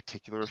one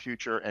particular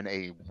future in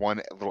a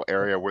one little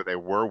area where they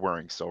were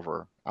wearing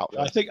silver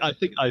outfits. I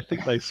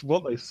think they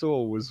what they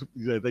saw was,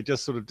 you know, they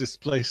just sort of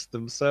displaced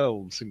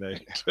themselves, you know,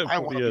 I 40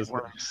 want to be years.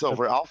 wearing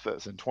silver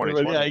outfits in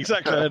Well, yeah, 2020.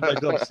 exactly. And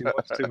they'd obviously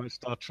watched too much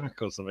Star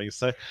Trek or something,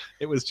 so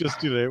it was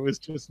just, you know, it was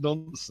just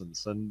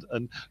nonsense. And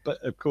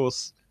but of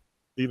course,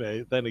 you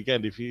know, then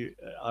again, if you,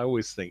 I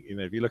always think, you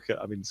know, if you look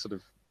at, I mean, sort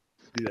of,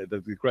 you know, the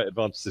great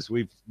advantages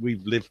we've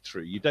lived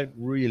through, you don't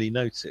really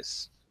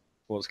notice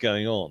what's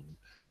going on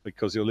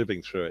because you're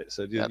living through it.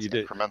 So Yeah, it's you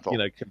do, you incremental.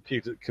 know,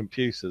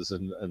 computers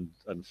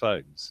and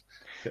phones,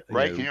 you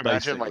Right? Can know, you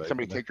imagine like basically,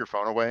 somebody you know. take your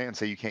phone away and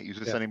say you can't use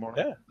this Yeah, anymore?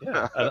 yeah,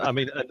 yeah. And I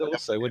mean, and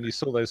also when you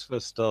saw those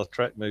first Star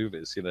Trek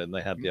movies, you know, and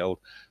they had the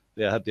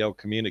old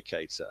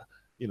communicator,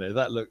 you know,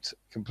 that looked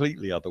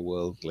completely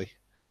otherworldly.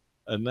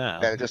 And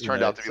And now, it just you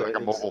turned know, out to be like a it's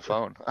mobile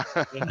phone.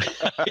 yeah,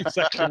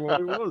 exactly what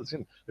it was. You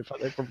know, in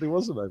fact, it probably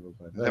was a mobile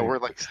phone. And Anyway. we're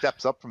like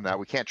steps up from that.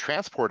 We can't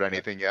transport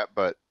anything yet,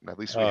 but at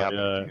least we Oh have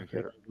that yeah,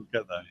 communicator. we'll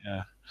get there.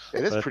 Yeah,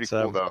 It is pretty but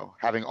cool though,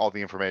 having all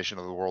the information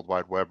of the World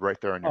Wide Web right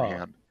there in your oh,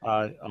 hand.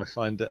 I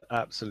find it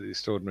absolutely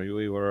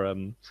extraordinary.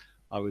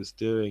 I was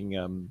doing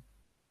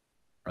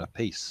a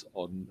piece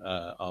on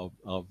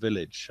our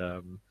village,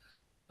 and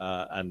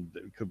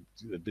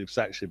it was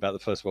actually about the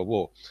First World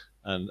War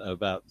and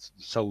about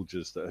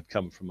soldiers that had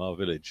come from our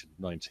village in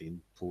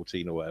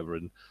 1914 or whatever,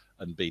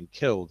 and been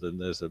killed. And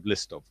there's a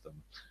list of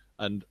them.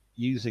 And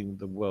using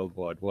the World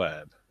Wide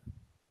Web,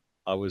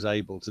 I was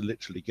able to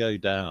literally go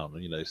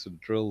down, you know, sort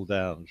of drill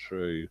down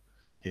through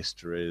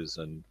histories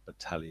and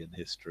battalion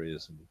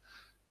histories and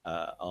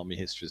army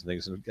histories and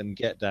things, and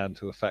get down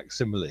to a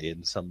facsimile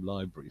in some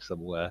library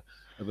somewhere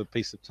of a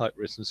piece of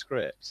typewritten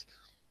script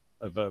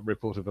of a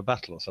report of a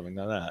battle or something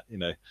like that, you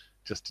know,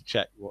 just to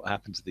check what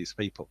happened to these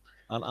people.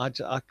 And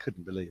I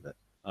couldn't believe it.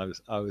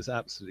 I was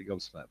absolutely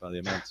gobsmacked by the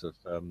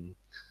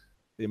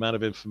amount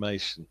of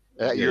information.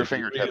 At You know, your if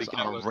you really fingertips on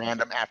a go,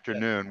 random yeah.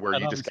 afternoon where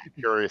And you just got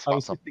curious I about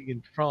was something. sitting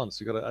in France.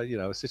 You got, you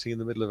know, I was sitting in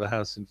the middle of a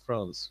house in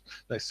France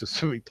next to a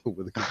swimming pool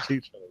with a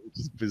computer, which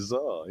is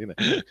bizarre, you know,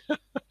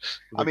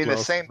 with I a mean, the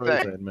glass of same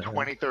thing rosé in my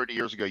hand. 20, 30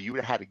 years ago, you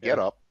would have had to get Yeah.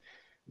 up,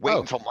 wait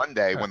Oh, until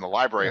Monday yeah, when the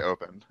library yeah,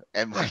 opened.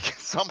 And yeah, like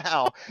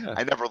somehow yeah.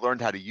 I never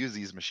learned how to use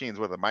these machines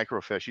with a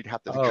microfiche. You'd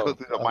have to go Oh,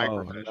 through the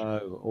oh, I microfiche.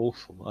 know,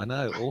 awful. I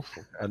know,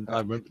 awful. And I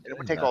remember It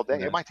would doing take all that, you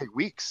day. It know. might take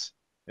weeks.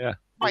 Yeah,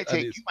 Might and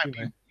take it's, you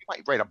know. you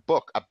might write a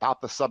book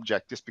about the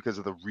subject just because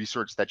of the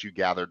research that you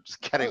gathered,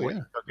 just Oh getting what you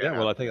yeah, took yeah. in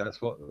Well, it, I think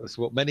that's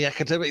what many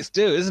academics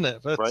do, isn't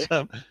it? But right?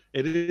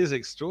 it is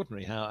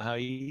extraordinary how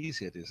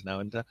easy it is now,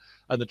 and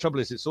the trouble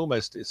is,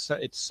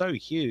 it's so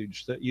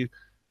huge that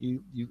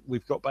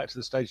we've got back to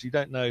the stage you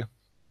don't know.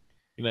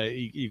 You know,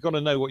 you've got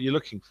to know what you're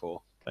looking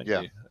for, don't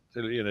Yeah. you?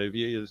 So, you know,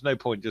 there's no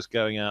point just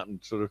going out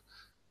and sort of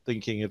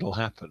thinking it'll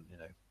happen. You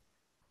know,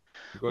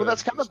 you've got Well, to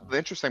that's kind of the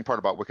interesting part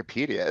about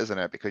Wikipedia, isn't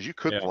it? Because you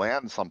could yeah,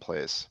 land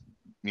someplace,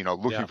 you know,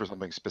 looking yeah, for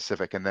something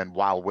specific, and then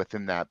while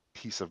within that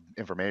piece of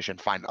information,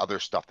 find other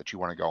stuff that you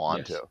want to go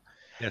on to. yes,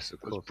 yes,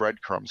 of Those course.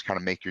 breadcrumbs kind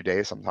of make your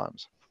day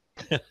sometimes.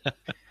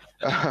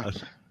 I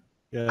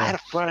Yeah, had a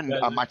friend,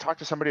 yeah, I talked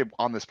to somebody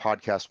on this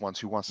podcast once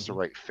who wants to mhm,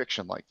 write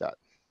fiction like that,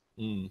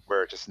 mm,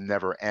 where it just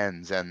never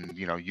ends, and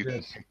you know, you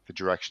can yes. pick the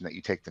direction that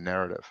you take the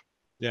narrative.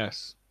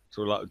 Yes.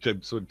 Sort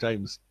of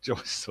James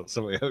Joyce or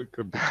something. It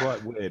could be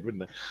quite weird,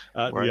 wouldn't it?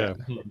 Where Yeah.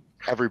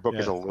 every book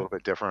is Yes. a little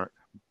bit different,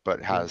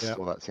 but Yeah. has Yeah.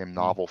 still that same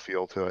Mm. novel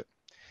feel to it.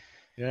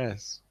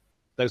 Yes.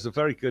 There's a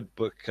very good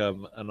book,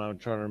 and I'm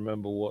trying to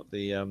remember what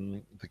the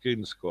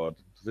Goon Squad,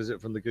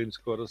 Visit from the Goon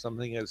Squad or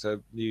something. It's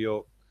a New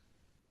York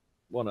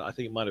one. I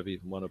think it might have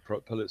even won a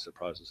Pulitzer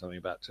Prize or something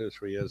about 2 or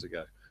 3 years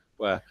ago,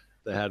 where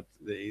they had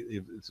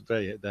they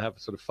have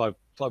sort of five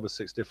or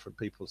six different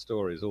people's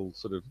stories all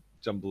sort of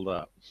jumbled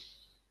up,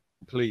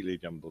 completely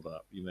jumbled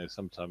up. You know,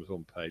 sometimes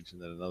one page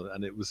and then another,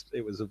 and it was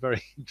a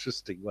very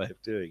interesting way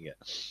of doing it.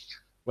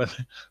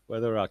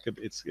 Whether I could,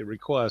 it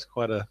requires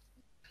quite a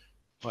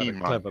Keen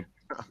mind. clever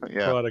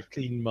Yeah. quite a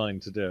keen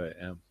mind to do it.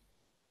 Yeah.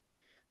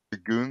 The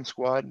Goon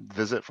Squad,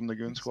 Visit from the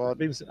Goon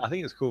Squad, I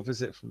think it's called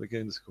Visit from the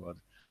Goon Squad.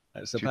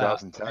 It's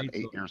about 2010,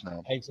 8 years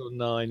now. 8 or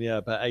 9, yeah,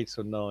 about 8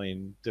 or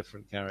 9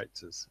 different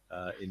characters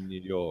in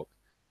New York,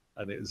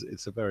 and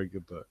it's a very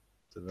good book.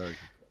 It's a very good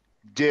book.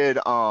 Did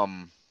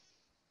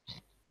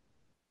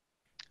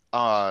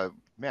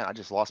man, I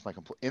just lost my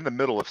in the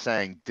middle of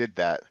saying did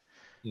that.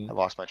 I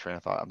lost my train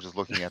of thought. I'm just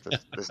looking at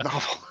this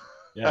novel.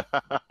 Yeah.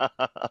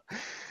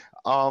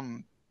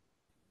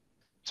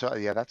 So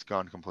yeah, that's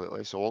gone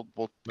completely. So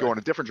we'll go in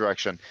a different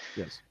direction.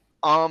 Yes.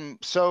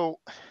 So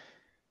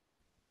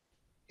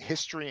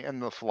history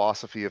and the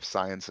philosophy of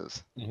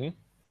sciences.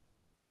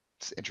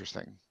 It's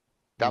interesting.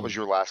 That was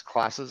your last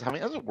classes. How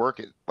does it work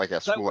at like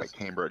a school like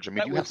Cambridge? I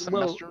mean, do you have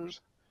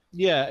semesters?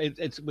 Yeah,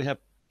 we have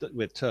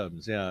with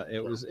terms. Yeah,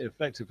 it was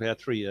effectively had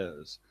 3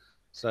 years.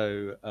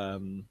 So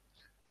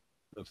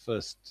the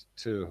first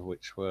 2 of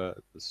which were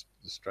the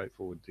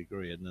straightforward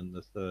degree, and then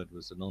the third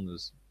was an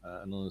honors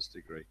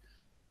degree.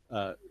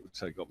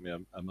 So it got me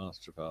a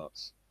Master of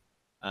Arts,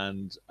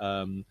 and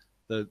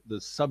the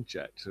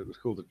subject, it was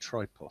called a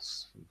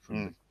tripos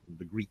from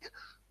the Greek,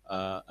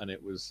 and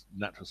it was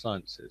natural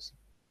sciences.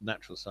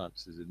 Natural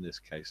sciences in this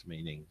case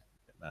meaning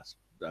maths,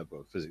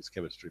 physics,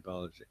 chemistry,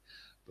 biology,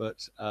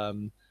 but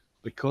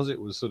because it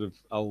was sort of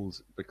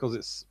old, because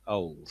it's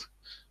old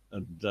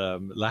and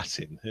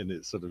Latin in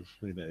its sort of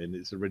in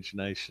its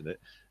origination,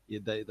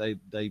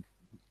 they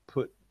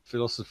put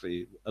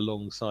philosophy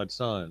alongside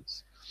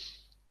science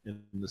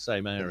in the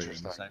same area,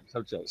 in the same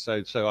subject.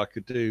 So I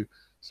could do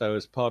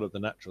as part of the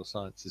natural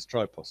sciences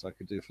tripos, I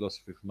could do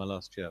philosophy for my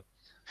last year.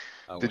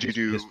 Did you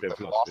do history of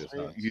philosophy?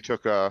 You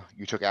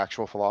took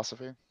actual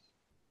philosophy?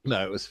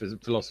 No, it was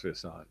philosophy of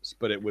science,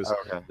 but it was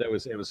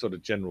it was sort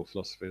of general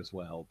philosophy as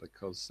well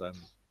because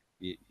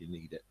you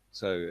need it.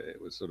 So it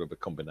was sort of a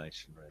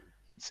combination, really.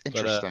 It's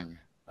interesting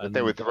that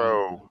they would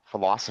throw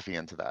philosophy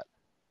into that.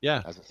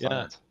 Yeah, as a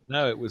science.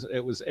 No, it was.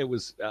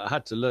 I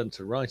had to learn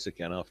to write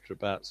again after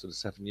about sort of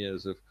 7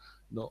 years of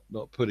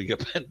not putting a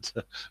pen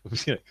to,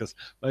 because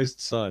most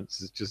science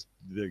is just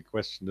the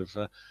question of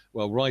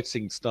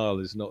writing style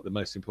is not the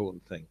most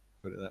important thing.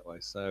 Put it that way.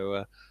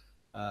 So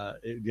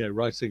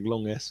writing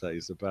long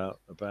essays about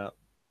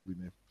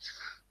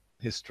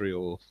history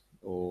or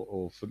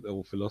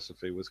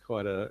philosophy was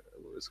quite a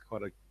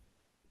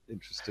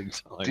interesting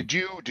time. Did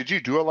you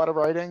do a lot of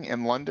writing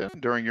in London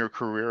during your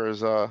career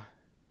as a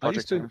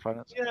project manager in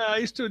finance? Yeah, I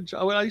used to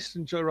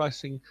enjoy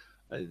writing.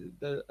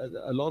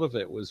 A lot of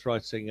it was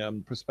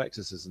writing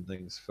prospectuses and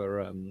things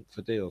for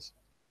deals.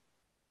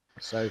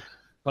 So,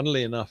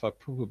 funnily enough, I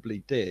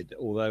probably did,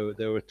 although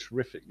they were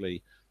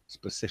terrifically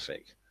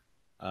specific.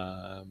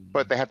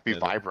 But they have to be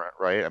vibrant,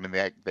 right? I mean,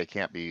 they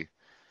can't be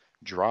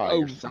dry.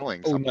 You're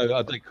selling something.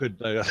 No, they could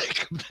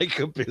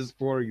be as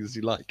boring as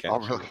you like. Actually.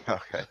 Oh, really?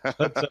 Okay.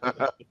 But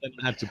then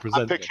I had to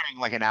present. I'm picturing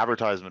like an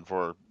advertisement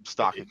for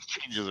stock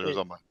exchanges or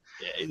something.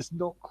 It's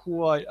not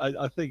quite.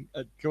 I think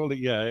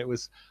it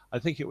was. I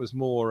think it was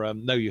more.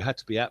 No, you had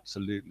to be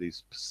absolutely,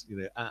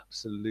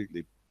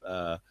 absolutely,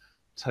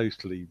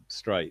 totally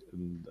straight,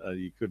 and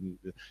you couldn't.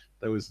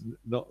 There was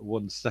not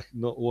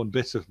one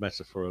bit of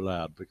metaphor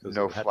allowed because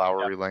no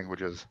flowery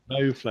languages.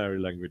 No flowery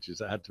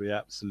languages. It had to be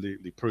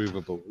absolutely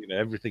provable.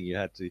 Everything you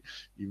had to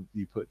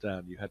you put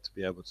down, you had to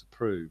be able to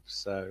prove.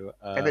 So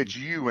and it's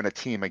you and a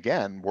team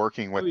again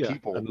working with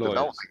people and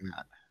developing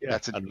that. Yeah,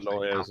 that's and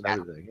lawyers and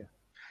everything. Yeah.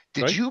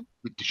 Did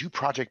you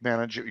project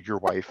manage your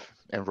wife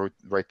and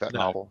write that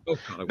novel? Oh,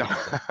 God,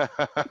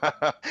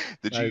 no.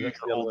 Did you use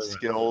your old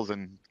skills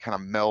and kind of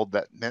meld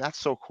that? Man, that's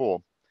so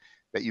cool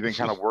that you've been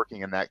kind of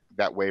working in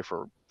that way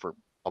for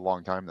a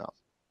long time now.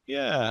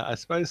 Yeah, I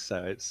suppose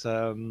so.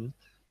 I mean,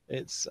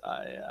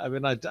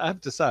 I have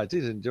to say I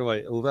did enjoy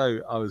it,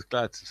 although I was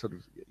glad to sort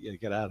of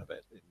get out of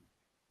it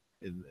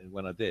in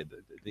when I did.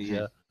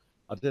 I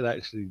did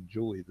actually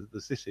enjoy the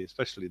city,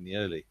 especially in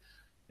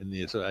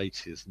the sort of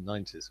 80s and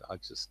 90s. I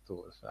just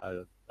thought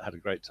I had a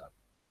great time.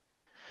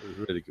 It was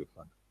really good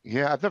fun.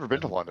 Yeah, I've never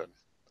been to London.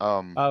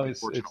 You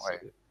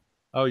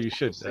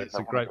should. It's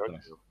a great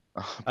place.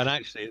 And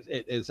actually,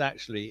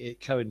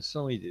 it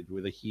coincided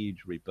with a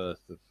huge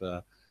rebirth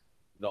of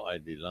not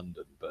only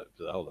London but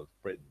the whole of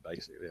Britain.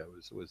 Basically, I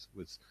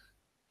was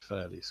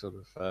fairly sort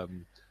of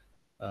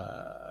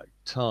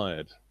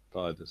tired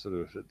by the sort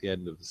of at the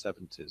end of the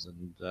 70s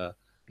and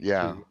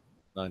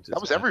 90s.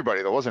 That was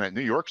everybody, though, wasn't it?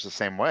 New York's the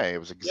same way. It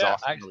was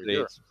exhausting. Yeah, actually,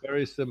 it's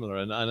very similar.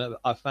 And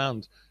I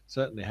found,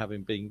 certainly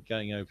having been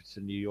going over to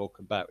New York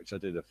and back, which I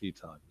did a few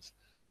times,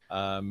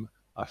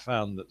 I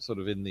found that sort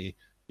of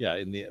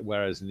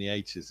whereas in the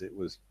 80s it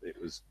was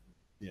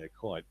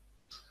quite,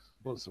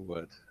 what's the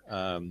word?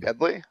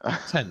 Deadly?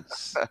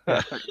 Tense.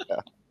 Yeah.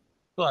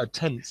 Quite a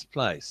tense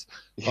place.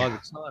 By the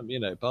time,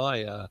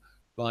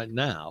 by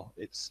now,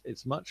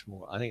 it's much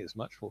more, I think it's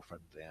much more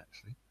friendly,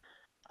 actually.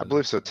 I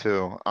believe so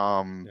too.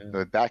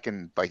 Back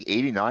in like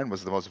 '89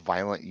 was the most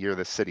violent year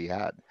the city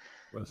had.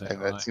 And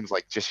that seems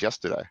like just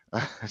yesterday.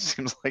 It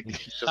seems like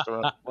it's just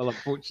around. Well,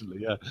 unfortunately,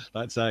 yeah,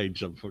 that's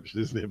age,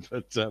 unfortunately, isn't it?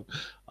 But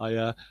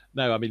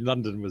no, I mean,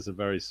 London was a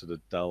very sort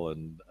of dull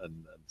and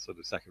sort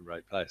of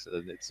second-rate place,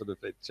 and it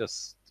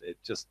just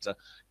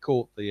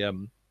caught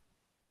the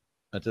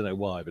I don't know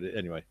why, but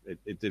anyway,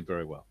 it did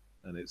very well,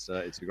 and it's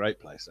a great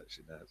place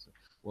actually. Now it's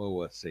well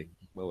worth seeing,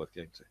 well worth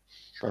going to.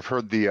 I've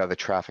heard the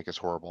traffic is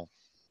horrible.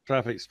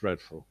 Traffic's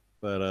dreadful,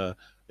 but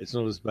it's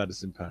not as bad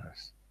as in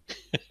Paris.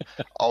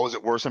 Oh, is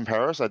it worse in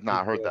Paris? I'd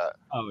not heard that.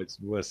 Oh, it's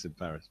worse in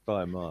Paris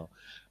by a mile.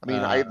 I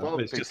mean, I love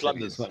it's big just cities.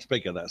 London's much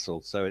bigger. That's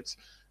all. So it's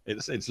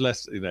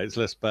less, it's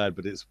less bad,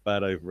 but it's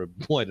bad over a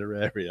wider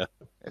area.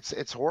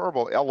 It's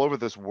horrible all over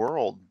this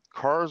world.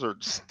 Cars are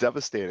just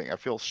devastating. I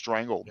feel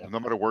strangled no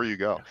matter where you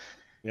go.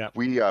 Yeah.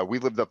 We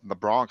lived up in the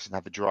Bronx and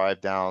had to drive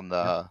down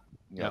the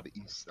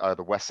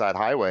the West Side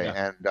Highway,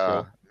 and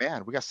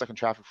man, we got stuck in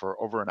traffic for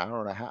over an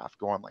hour and a half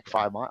going like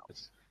 5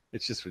 miles.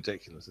 It's just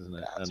ridiculous, isn't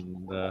it? That's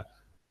and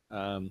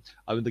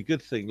I mean, the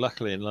good thing,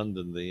 luckily in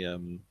London, the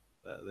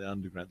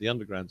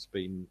underground's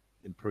been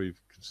improved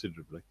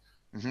considerably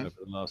over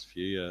the last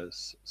few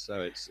years.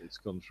 So it's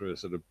gone through a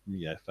sort of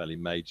fairly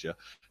major.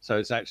 So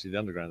it's actually, the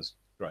underground's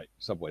great,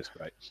 subway's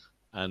great.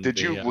 And did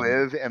you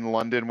live in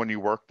London when you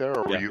worked there,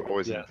 or were you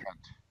always in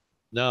Kent?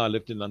 No, I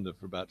lived in London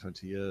for about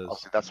 20 years. Oh,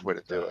 so that's the way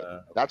to do it.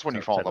 That's when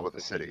you fall in love with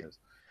the city. Years.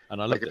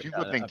 And I like if you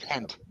lived in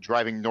Kent,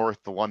 driving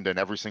north to London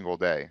every single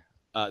day.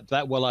 I'd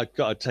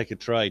take a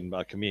train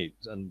by commute,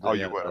 and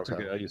you would.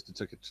 I used to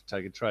take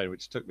a train,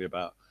 which took me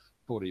about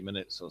 40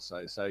 minutes or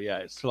so. So yeah,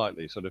 it's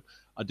slightly sort of.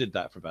 I did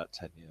that for about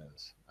 10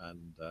 years,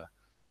 and that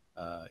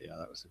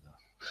was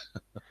enough.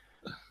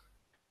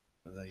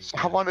 So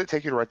how long did it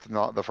take you to write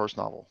the first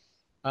novel?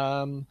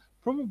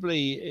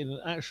 Probably in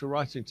actual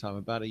writing time,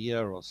 about a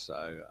year or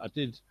so.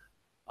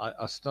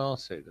 I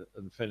started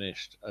and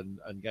finished and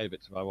gave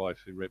it to my wife,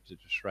 who ripped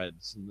it to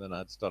shreds, and then I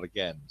had to start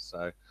again.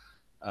 So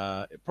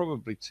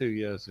probably 2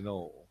 years in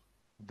all.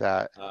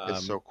 That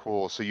is so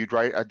cool. So you'd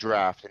write a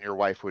draft and your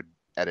wife would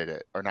edit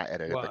it, or not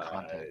edit it, but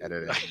content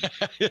edit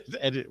it.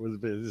 Edit was a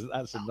bit,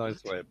 that's a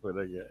nice way of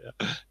putting it.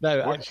 Yeah.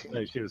 No, actually,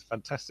 no, she was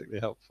fantastically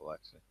helpful,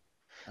 actually.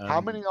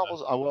 How many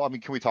novels? Well, I mean,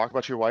 can we talk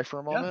about your wife for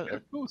a moment? Yeah,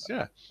 of course,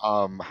 yeah.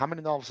 How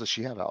many novels does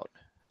she have out?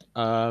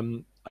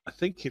 I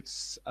think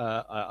it's.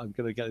 I'm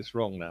going to get this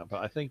wrong now,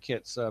 but I think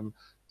it's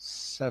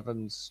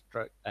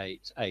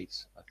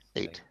 7/8.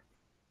 Eight.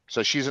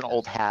 So she's an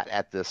old hat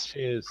at this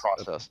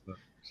process.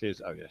 She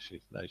is. Oh yeah,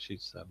 she's.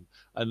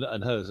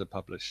 And hers are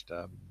published.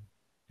 Have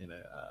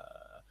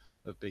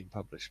been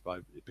published by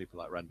people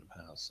like Random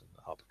House and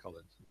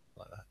HarperCollins and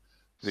like that.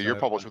 So you're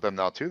published with them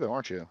now too, though,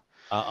 aren't you?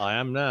 I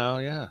am now,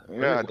 yeah.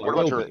 Yeah. I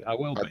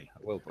will be.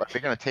 Are they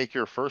going to take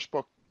your first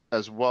book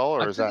as well,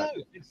 or is that?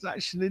 It's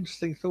actually an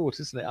interesting thought,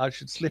 isn't it? I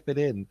should slip it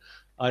in.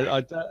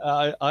 I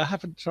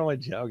haven't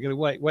tried yet. I'm going to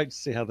wait to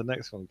see how the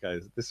next one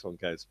goes. This one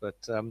goes, but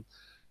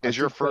is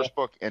your first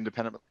book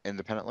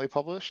independently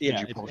published? Yeah,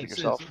 Did you publish it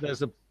yourself?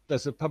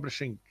 There's a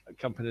publishing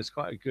company. It's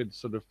quite a good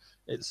sort of.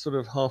 It's sort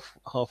of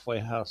halfway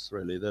house,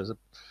 really. There's a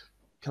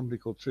company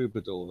called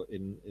Troubadour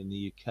in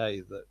the UK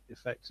that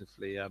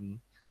effectively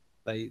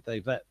they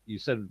vet. You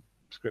send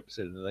scripts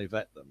in and they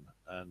vet them,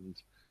 and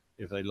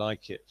if they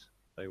like it,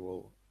 they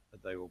will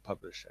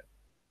publish it.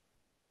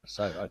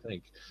 So I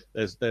think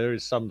there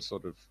is some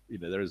sort of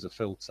there is a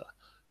filter,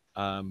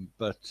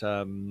 but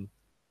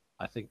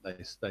I think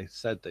they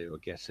said they were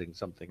getting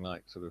something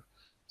like sort of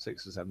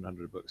 600 or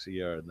 700 books a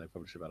year, and they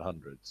publish about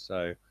 100,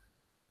 so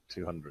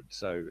 200.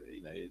 So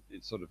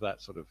it's sort of that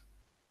sort of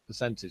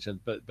percentage,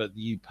 but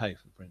you pay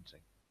for the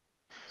printing.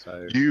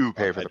 So you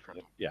pay for the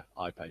printing. Yeah,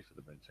 I pay for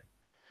the printing,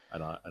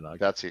 and I.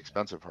 That's the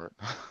expensive part.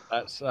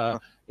 That's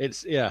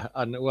it's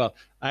and well,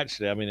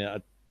 actually, I mean,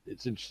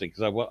 it's interesting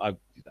because I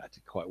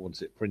did quite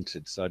want it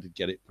printed, so I did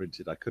get it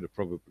printed. I could have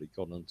probably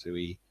gone onto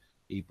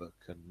ebook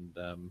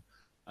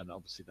and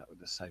obviously that would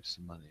have saved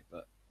some money,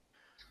 but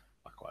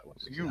I quite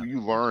wanted to. You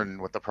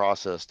learn with the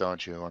process,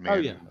 don't you? I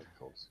mean, of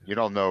course. Yeah. You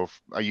don't know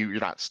you're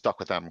not stuck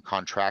with them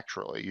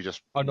contractually. You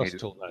just not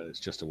at all. No, it's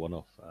just a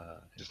one-off.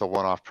 Just a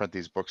one-off. Print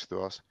these books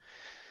through us.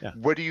 Yeah.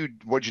 What'd you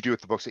do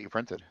with the books that you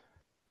printed?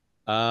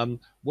 Well,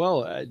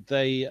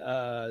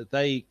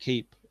 they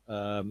keep.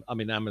 I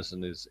mean,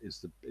 Amazon is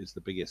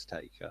the biggest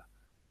taker,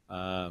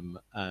 and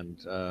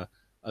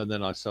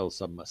then I sell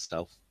some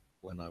myself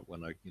when I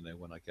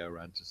go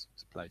around to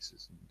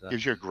places. And,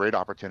 gives you a great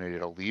opportunity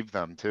to leave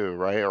them too,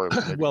 right? Or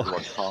well, to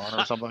a con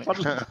or something.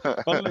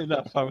 Funnily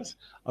enough,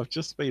 I've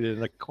just been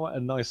in quite a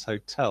nice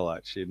hotel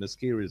actually in a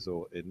ski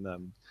resort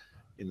in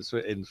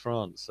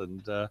France,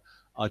 and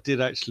I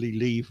did actually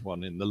leave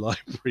one in the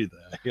library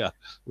there, yeah,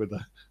 with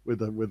a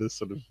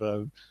sort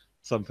of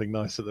something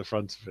nice at the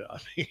front of it. I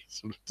think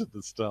sort of to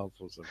the staff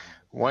or something.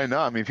 Why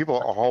not? I mean, people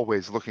are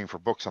always looking for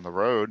books on the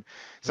road.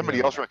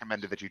 Somebody else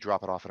recommended that you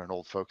drop it off at an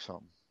old folks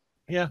home.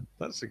 Yeah,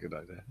 that's a good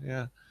idea.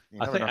 Yeah,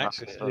 I think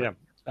actually,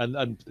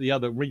 And the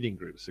other reading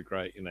groups are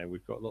great. You know,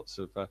 we've got lots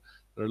of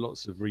there are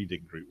lots of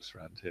reading groups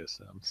around here,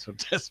 so I'm so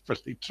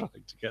desperately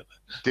trying to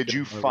Did get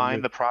you them over find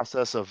with. the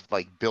process of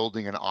like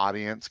building an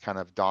audience kind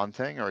of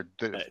daunting, or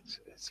did it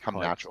It's come quite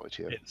naturally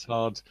to you? it's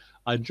hard.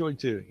 I enjoy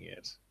doing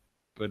it,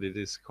 but it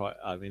is quite.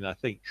 I mean, I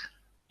think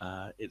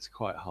it's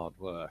quite hard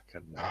work,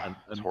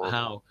 It's and horrible.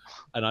 how,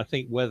 and I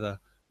think whether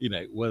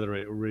whether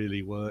it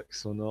really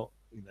works or not.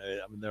 You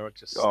know, I mean, there are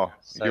just Oh,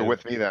 you're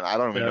with me then. I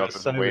don't even there know are if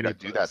there's a so way to many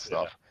do that books. Yeah,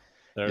 stuff.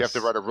 You have to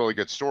there's write a really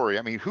good story.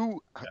 I mean,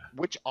 yeah.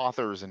 which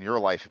authors in your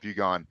life have you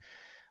gone,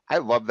 I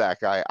love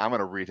that guy. I'm going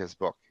to read his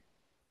book.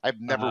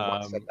 I've never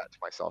once said Um, that to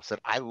myself.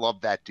 Said, I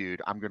love that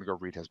dude. I'm going to go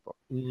read his book.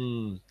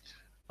 mm,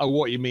 oh,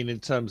 what you mean in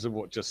terms of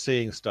what just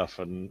seeing stuff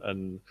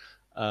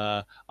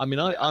I mean,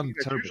 Yeah, I I'm mean, it's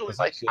terrible usually because like,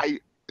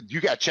 actually,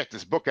 you got to check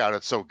this book out.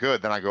 It's so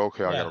good. Then I go,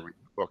 okay, I got yeah, to read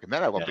the book. And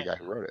then I love the yeah. guy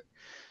who wrote it.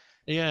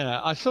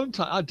 Yeah,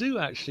 I do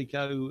actually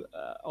go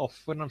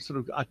off when I'm sort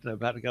of I don't know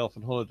about to go off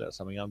on holiday or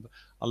something.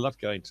 I love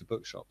going to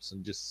bookshops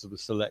and just sort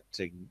of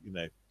selecting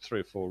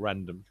 3 or 4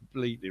 random,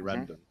 completely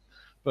Hmm. random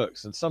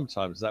books, and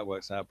sometimes that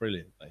works out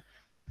brilliantly.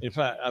 In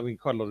fact, I mean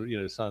quite a lot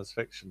of science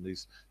fiction.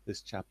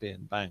 This chap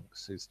Ian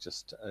Banks, who's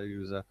just he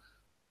was a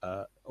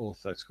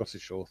author,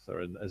 Scottish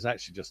author, and has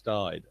actually just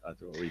died. I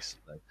thought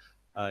recently.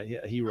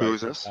 He Who wrote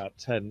is this? about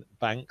 10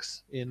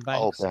 Banks, Ian Oh,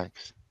 Banks,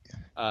 thanks.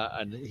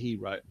 and he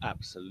wrote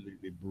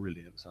absolutely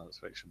brilliant science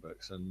fiction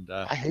books. And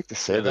I hate to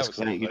say that this was because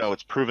one of those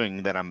it's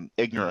proving that I'm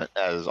ignorant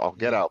as I'll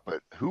get out.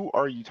 But who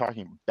are you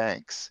talking?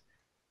 Banks.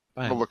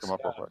 I'm gonna look him Banks.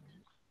 up real quick.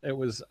 It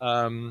was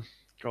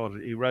God.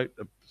 He wrote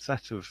a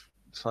set of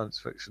science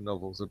fiction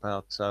novels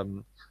about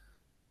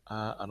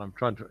and I'm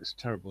trying to. It's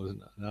terrible,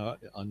 isn't it? Now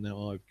I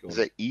know I've Is got it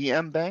it.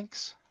 E.M.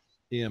 Banks?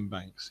 Ian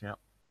Banks. Yeah.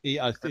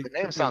 I The think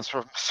name sounds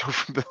so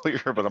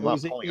familiar, but I'm not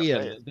was it pulling his Ian?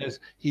 face.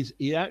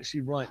 He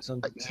actually writes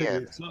under two.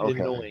 Ian. It's slightly Okay.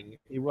 annoying.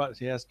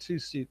 He has two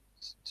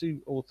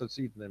author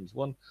pseudonyms.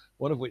 One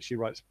of which he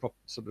writes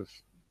sort of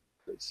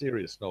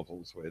serious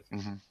novels with,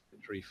 Hmm.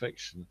 literary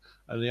fiction,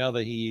 and the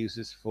other he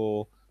uses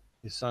for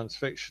his science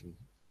fiction.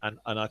 And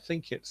I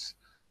think it's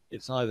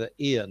either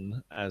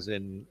Ian, as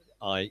in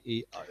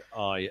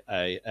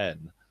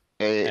Ian,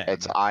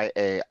 It's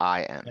Iain.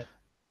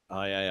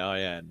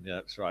 Ian. Yeah,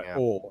 that's right. Yeah.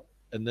 Or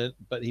and then,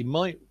 but he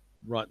might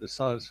write the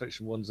science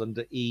fiction ones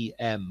under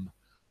EM,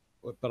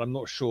 but I'm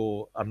not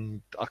sure. I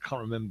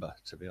can't remember,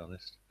 to be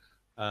honest.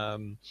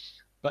 Um,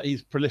 but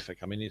he's prolific.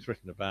 I mean, he's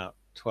written about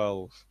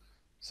 12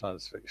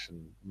 science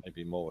fiction,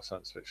 maybe more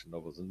science fiction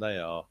novels, and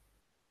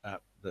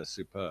they're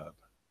superb.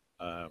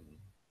 Um,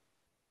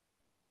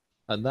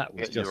 and that Yeah,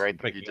 was you're just right from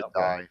though. He picking did up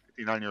one. die.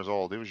 59 years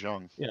old. He was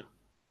young. Yeah,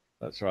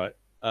 that's right.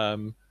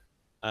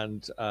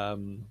 And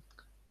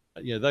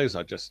those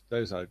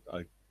I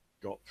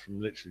got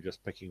from literally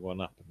just picking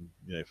one up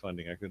and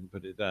finding I couldn't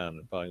put it down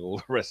and buying all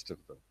the rest of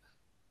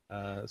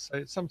them. So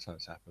it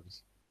sometimes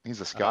happens.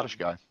 He's a Scottish Um,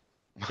 guy.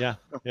 yeah,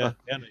 yeah,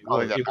 yeah. No, I don't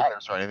think well, that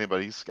matters or anything,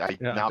 but I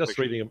yeah. now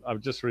picture.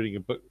 I'm just reading a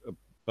book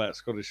about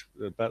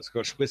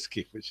Scotch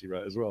whiskey, which he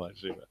wrote as well,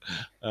 actually.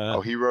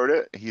 Oh, he wrote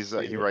it. He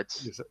Yeah,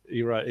 writes.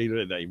 he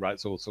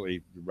writes all sort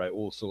he wrote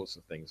all sorts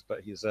of things,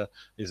 but he's a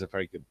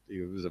very good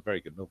he was a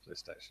very good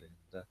novelist actually.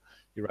 And,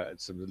 he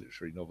wrote some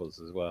literary novels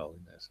as well.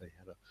 So he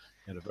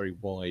had a very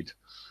wide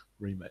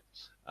remit.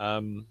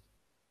 But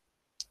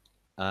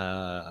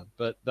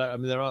I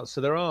mean there are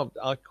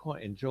I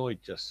quite enjoyed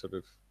just sort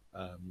of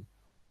um,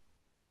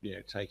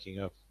 taking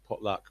a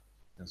potluck,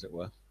 as it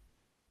were.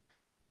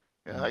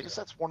 Yeah, I And guess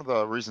that's one of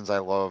the reasons I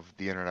love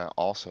the internet.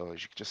 Also,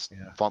 is you can just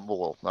yeah,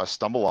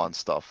 stumble on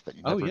stuff that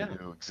you oh never yeah,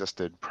 knew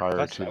existed prior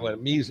that's that. to. Well,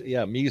 music,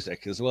 yeah,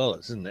 music as well,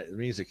 isn't it?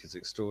 Music is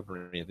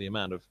extraordinary. The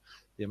amount of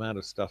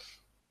stuff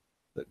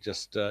that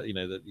just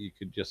that you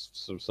could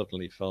just sort of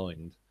suddenly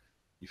find.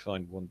 You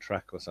find one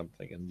track or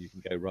something, and you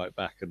can go right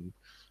back and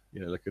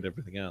look at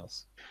everything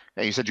else.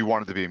 And you said you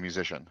wanted to be a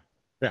musician.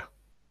 Yeah,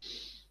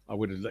 I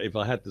would have if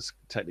I had this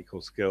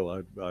technical skill.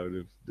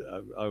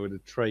 I would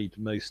have traded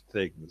most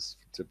things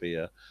to be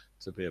a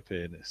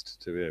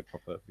pianist, to be a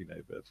proper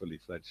fully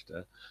fledged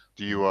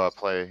Do you pianist.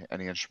 play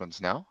any instruments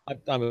now?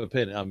 I'm a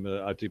pianist.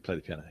 I do play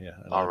the piano, yeah,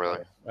 and Oh, I've really?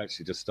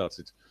 actually just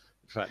started.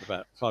 In fact,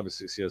 about 5 or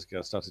 6 years ago,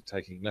 I started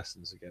taking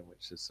lessons again,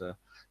 which is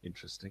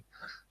interesting.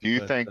 Do you But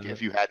think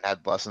if you hadn't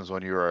had lessons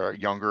when you were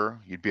younger,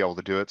 you'd be able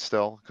to do it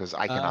still? Because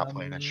I cannot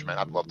play an instrument.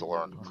 I'd love to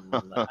learn.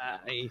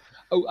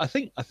 I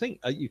think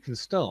you can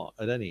start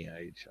at any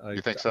age.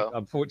 You think so?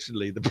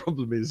 Unfortunately, the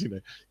problem is,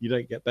 you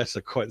don't get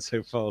better quite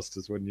so fast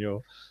as when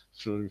you're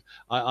sort of.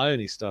 I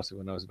only started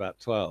when I was about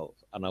 12,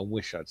 and I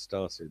wish I'd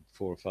started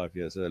 4 or 5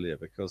 years earlier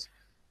because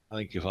I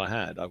think if I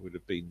had, I would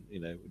have been,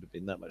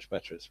 that much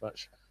better. It's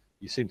much.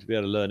 You seem to be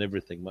able to learn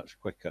everything much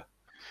quicker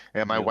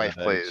Yeah, when my you're wife that age.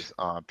 plays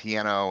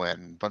piano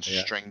and a bunch of Yeah.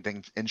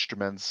 stringed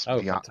instruments,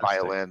 Oh, fantastic.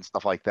 violin,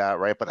 stuff like that,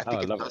 right? But I Oh, think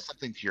I it love does it.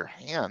 something to your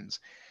hands.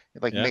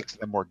 It like Yeah. makes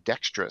them more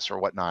dexterous or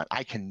whatnot.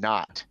 I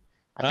cannot.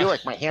 I feel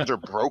like my hands are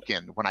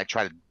broken when I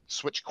try to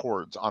switch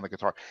chords on the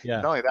guitar. And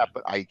Yeah. not only that,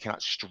 but I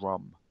cannot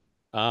strum.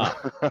 Ah,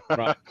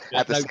 right. Yeah,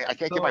 At the no, same, I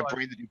can't get my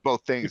brain to do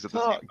both things at the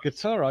same time.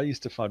 guitar I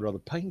used to find rather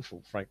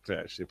painful, frankly,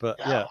 actually. But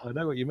Yeah. yeah, I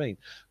know what you mean.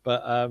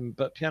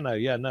 But piano,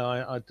 yeah, no,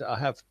 I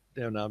have,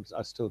 no,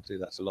 I still do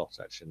that a lot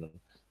actually. And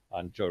I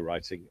enjoy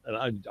writing, and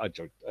I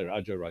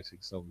enjoy writing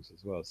songs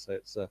as well. So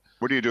it's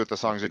What do you do with the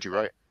songs that you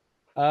write?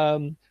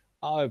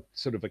 I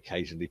sort of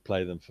occasionally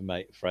play them for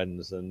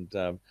friends, and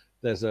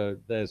there's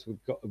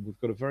we've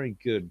got a very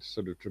good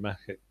sort of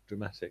dramatic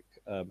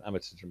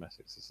amateur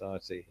dramatic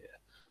society here.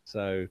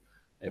 So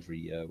every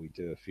year we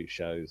do a few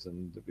shows,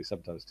 and we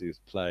sometimes do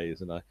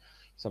plays, and I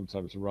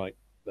sometimes write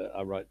the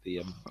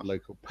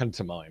local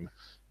pantomime.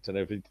 Don't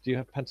know if do you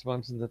have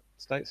pantomimes in the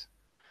States?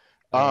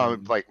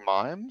 Like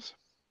mimes?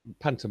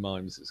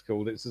 Pantomimes, it's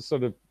called. It's a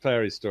sort of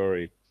fairy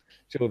story,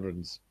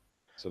 children's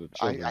sort of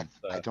I, I children's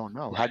I don't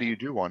know. How do play. you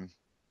do one?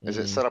 Is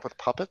it Mm. set up with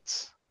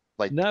puppets?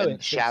 Like No, and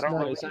it's shadow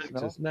no, it's relief? No?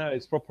 actors. No,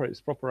 it's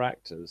proper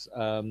actors.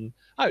 Oh,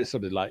 it's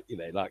sort of like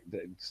like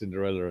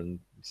Cinderella and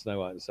Snow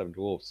White and the Seven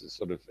Dwarfs. It's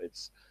sort of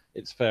it's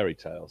fairy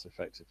tales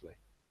effectively.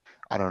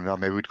 I don't know.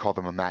 Maybe we'd call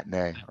them a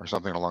matinee or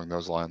something along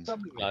those lines.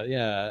 Something like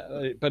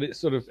yeah, but it's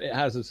sort of it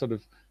has a sort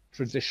of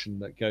tradition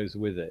that goes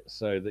with it,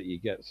 so that you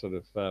get sort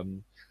of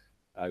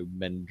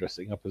men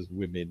dressing up as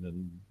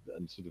women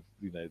and sort of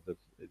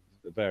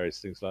the various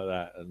things like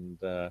that, and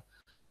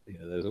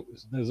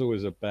there's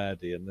always a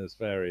baddie, and there's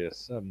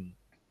various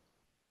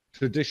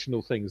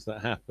traditional things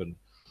that happen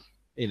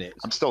in it.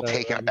 I'm still So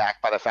taken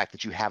aback by the fact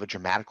that you have a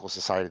dramatical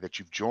society that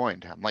you've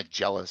joined. I'm like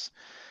jealous.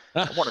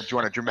 I want to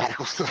join a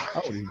dramatical society.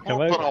 oh, you can I come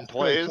want to put over. on It's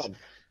great plays. fun.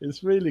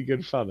 It's really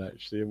good fun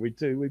actually, and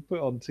we put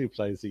on 2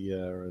 plays a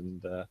year,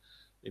 and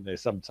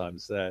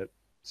sometimes they're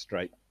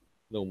straight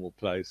normal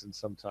plays, and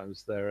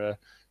sometimes they're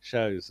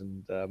shows,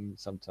 and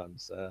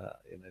sometimes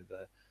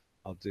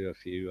I'll do a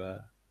few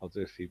of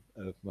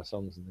my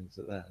songs and things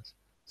like that.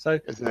 So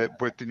Is it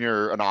within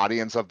an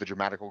audience of the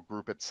dramatical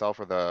group itself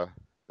or the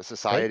sorry.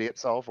 society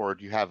itself, or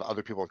do you have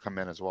other people come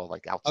in as well,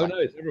 like Oh outside no,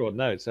 it's people? everyone.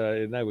 No, it's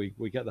no.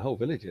 We get the whole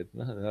village in.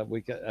 No,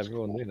 we get That's everyone.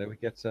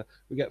 cool.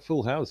 We get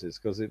full houses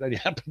because it only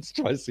happens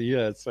twice a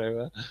year.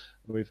 So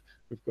we've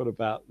got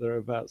there are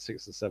about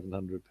 600 or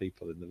 700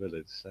 people in the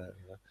village. So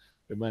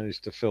we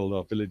managed to fill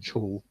our village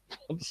hall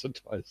once or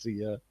twice a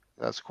year.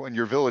 That's cool. And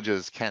your village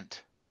is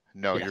Kent.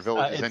 No, your Yes,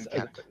 village is in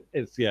Kent.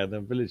 it's yeah.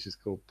 The village is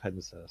called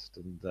Penshurst,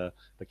 and the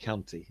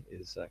county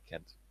is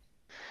Kent.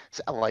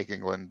 So I like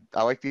England.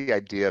 I like the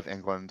idea of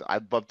England.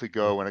 I'd love to Yeah.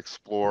 go and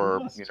explore,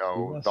 the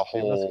You must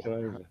whole go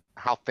over.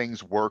 how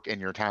things work in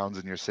your towns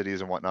and your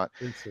cities and whatnot.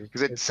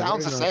 Because it It's a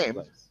sounds very the nice same.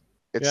 place.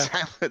 It Yeah,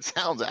 sounds it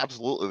sounds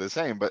absolutely the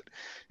same, but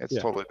it's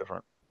yeah. totally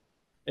different.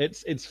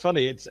 It's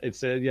funny. It's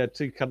yeah,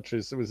 two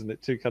countries, isn't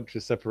it? Two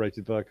countries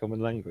separated by a common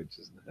language,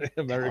 isn't it?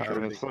 America And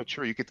and it's so England.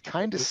 true. You could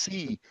kind of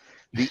see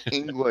the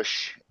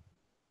English,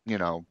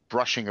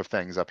 brushing of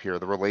things up here,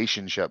 the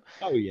relationship,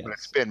 Oh but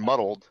it's yes, been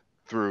muddled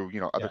through,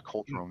 other yeah,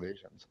 cultural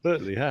invasions.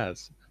 certainly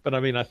has. But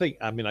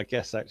I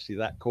guess actually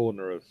that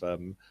corner of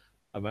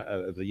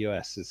the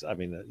US is,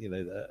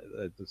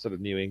 the sort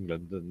of New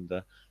England, and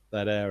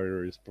that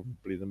area is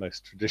probably the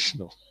most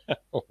traditional,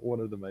 or one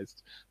of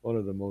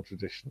the more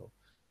traditional.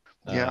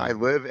 Yeah, I Um,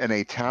 live in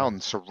a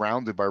town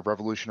surrounded by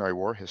Revolutionary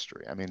War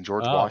history. I mean,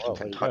 George well,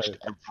 Washington there you touched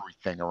go.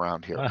 everything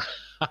around here.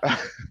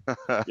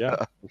 Yeah,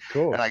 of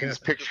And I course. can Yeah,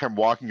 just picture him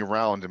walking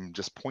around and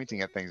just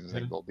pointing at things and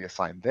saying, there'll be a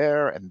sign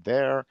there and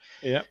there.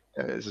 yeah,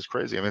 This is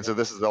crazy. I mean, yeah, so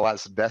this is the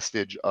last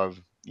vestige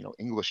of,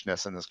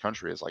 Englishness in this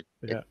country is like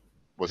it yeah,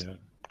 was yeah.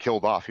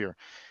 killed off here.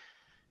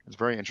 It's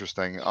very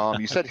interesting.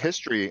 You said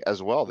history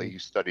as well that you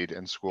studied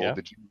in school. Yeah.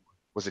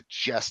 Was it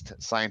just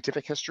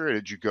scientific history or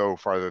did you go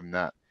farther than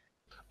that?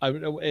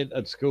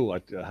 At school,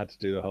 I had to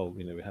do the whole,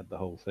 we had the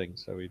whole thing.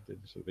 So we did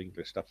sort of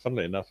English stuff.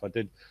 Funnily enough, I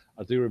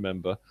do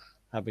remember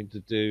having to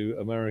do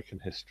American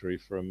history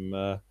from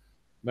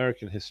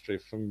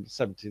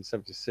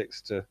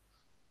 1776 to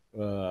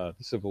the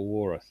Civil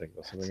War, I think,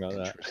 or something That's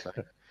like interesting.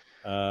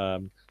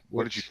 that.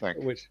 What did you think?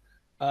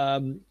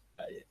 Um,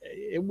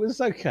 it was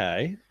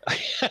okay.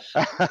 it,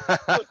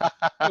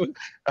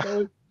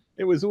 was,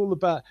 it was all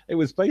about. It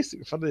was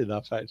basically, funny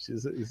enough, actually,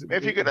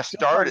 If you're it going to was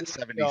just like start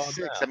at we are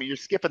 76, I now. mean, you're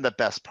skipping the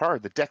best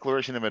part, the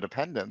Declaration of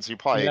Independence. You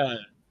probably, Yeah,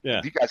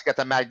 yeah. you guys got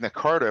the Magna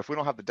Carta. If we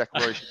don't have the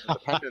Declaration of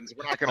Independence,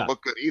 we're not going to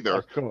look good either.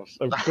 Of course,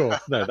 of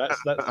course. No,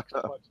 that's quite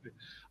true.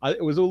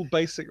 It was all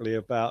basically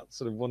about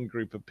sort of one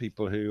group of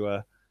people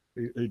who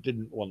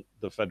didn't want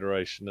the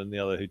federation, and the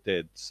other who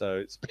did. So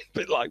it's a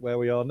bit like where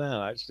we are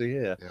now, actually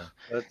here. Yeah,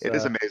 But it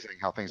is amazing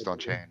how things don't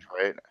change,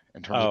 right?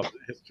 In terms of oh,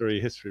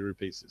 history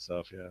repeats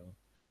itself. Yeah.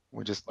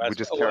 we just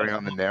carry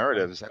on the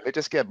narratives, and they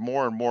just get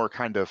more and more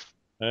kind of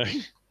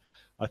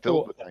I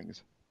filled thought, with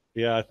things.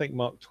 yeah, I think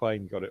Mark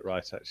Twain got it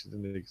right actually,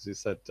 didn't he? Because he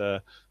said so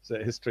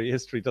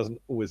history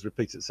doesn't always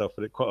repeat itself,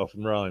 but it quite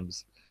often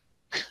rhymes.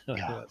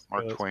 Yeah,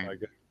 Mark That's Twain. quite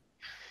good.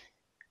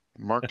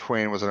 Mark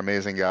Twain was an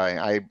amazing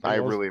guy. He I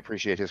was. really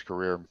appreciate his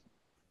career.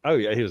 Oh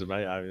yeah, he was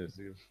amazing.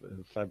 He was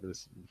a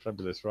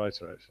fabulous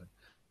writer actually,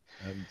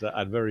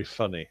 and very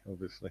funny,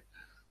 obviously.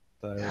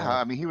 So Yeah,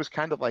 I mean, he was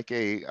kind of like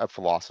a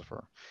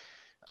philosopher.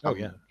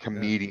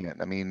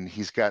 comedian. I mean,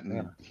 he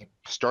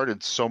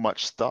started so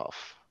much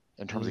stuff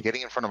in terms of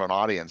getting in front of an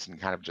audience and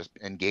kind of just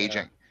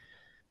engaging.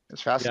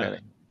 It's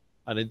fascinating.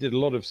 And it did a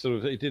lot of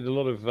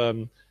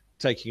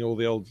taking all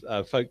the old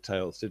folk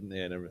tales, didn't he,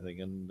 and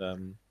everything, and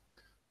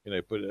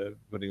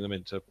putting them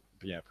into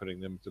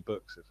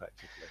books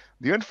effectively.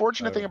 The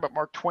unfortunate thing about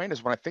Mark Twain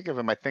is when I think of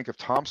him, I think of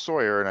Tom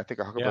Sawyer and I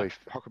think of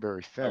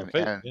Huckleberry Finn,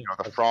 and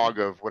the Frog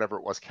of whatever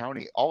it was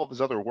county. All of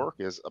his other work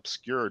is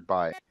obscured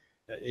by.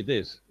 It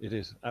is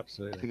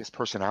absolutely. I think his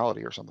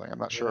personality or something. I'm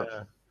not sure.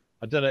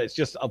 I don't know. It's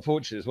just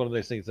unfortunate. It's one of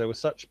those things. They were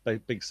such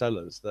big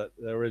sellers that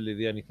they're really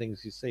the only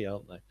things you see,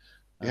 aren't they?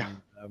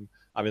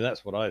 I mean,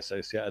 that's what I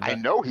associate. I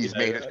know he's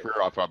made his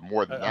career off of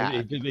more than that.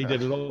 He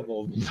did a lot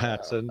more than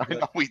that. And, I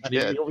know he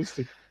did. He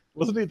obviously,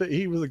 wasn't he that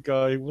he was a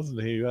guy,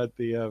 wasn't he, who had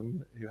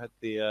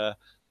the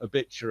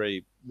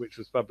obituary which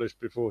was published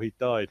before he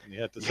died, and he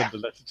had to send a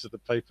letter to the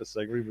paper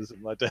saying rumors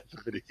of my death.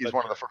 He's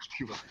one of the first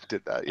people who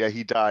did that. Yeah,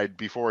 he died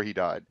before he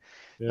died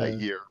that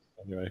year.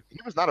 Anyway, he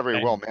was not a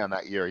very well man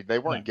that year. They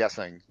weren't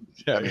guessing.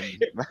 I mean,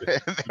 they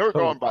were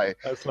going by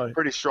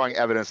pretty strong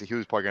evidence that he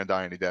was probably going to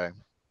die any day.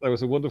 There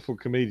was a wonderful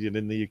comedian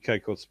in the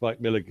UK called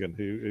Spike Milligan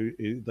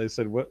who they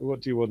said,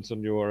 what do you want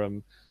on your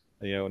on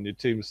your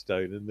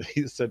tombstone? And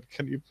he said,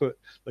 can you put,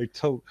 I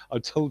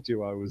told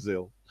you I was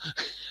ill.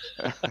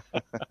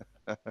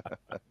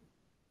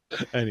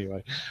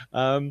 Anyway,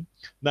 no,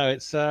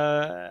 it's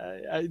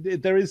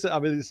there is, I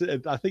mean,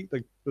 I think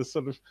the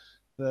sort of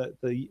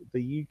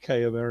the UK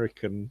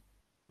American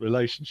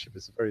relationship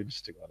is a very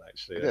interesting one,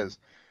 actually. It is.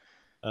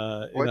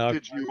 What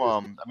did you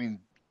I mean,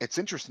 it's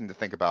interesting to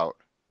think about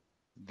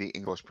the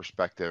English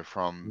perspective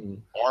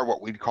from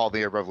what we'd call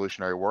the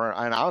Revolutionary War,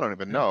 and I don't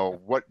even know,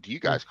 what do you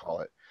guys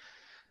call it?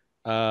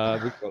 We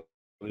call it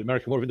the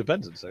American War of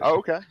Independence. Oh,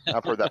 okay,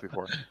 I've heard that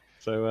before.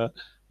 So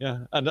yeah,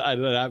 and I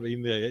don't know, I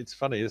mean, it's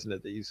funny, isn't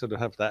it, that you sort of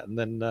have that, and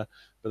then but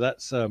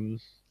that's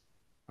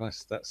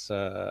that's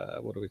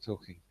what are we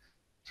talking?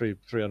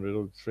 300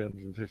 or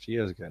 350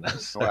 years ago now.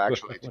 So, well,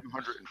 actually,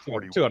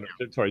 240.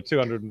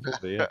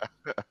 240. Yeah.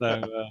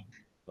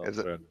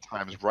 So,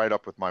 time's right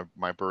up with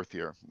my birth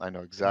year. I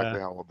know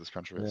exactly how old this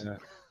country is.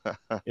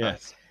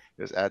 Yes.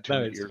 Just add 2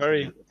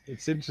 years.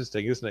 It's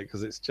interesting, isn't it?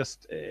 Because it's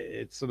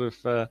sort of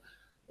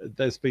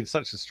there's been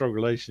such a strong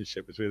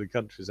relationship between the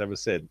countries ever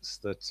since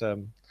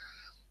that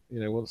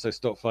once they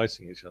stop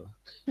fighting each other.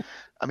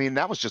 I mean,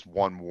 that was just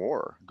one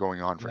war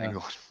going on for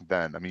England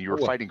then. I mean, you were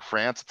fighting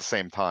France at the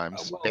same time,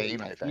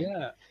 Spain, I think.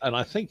 Yeah, and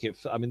I think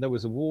there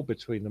was a war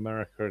between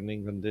America and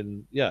England at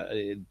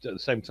the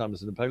same time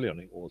as the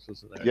Napoleonic Wars,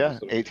 wasn't there? Yeah,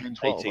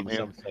 1812. 18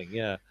 something,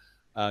 yeah.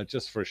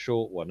 Just for a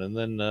short one. And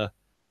then,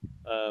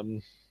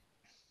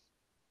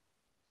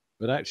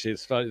 but actually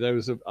it's funny,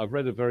 I've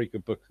read a very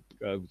good book,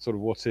 sort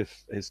of what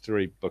if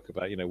history book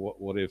about,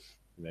 what if,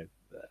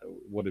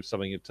 what if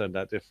something had turned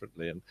out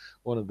differently? And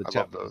one of the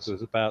chapters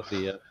was about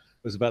the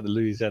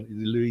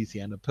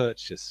Louisiana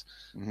Purchase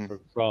from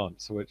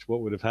France,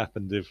 what would have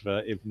happened if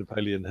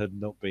Napoleon had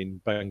not been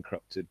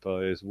bankrupted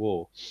by his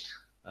war,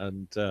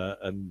 and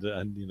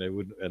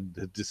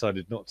had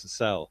decided not to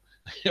sell.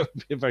 It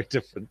would be a very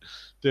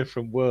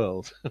different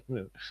world.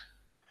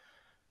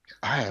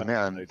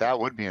 Man, that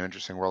would be an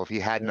interesting world if he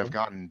hadn't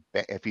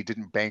if he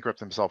didn't bankrupt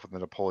himself in the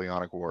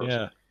Napoleonic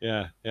Wars.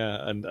 Yeah,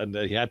 and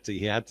he had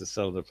to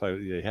sell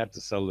he had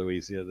to sell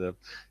Louisiana.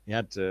 He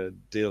had to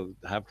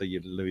have the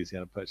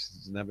Louisiana Purchase. He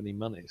didn't have any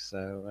money,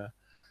 so.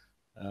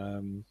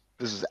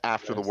 This is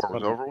after the war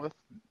was over with.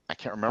 I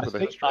can't remember the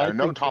history. I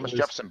know Thomas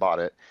Jefferson bought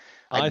it.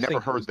 I've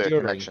never heard the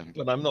connection,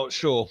 but I'm not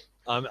sure.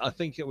 I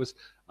think it was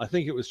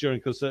during,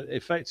 because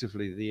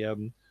effectively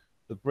the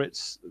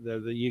Brits,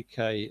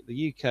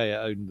 the UK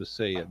owned the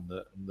sea, and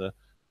the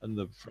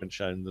French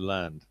owned the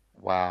land.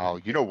 Wow,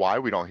 you know why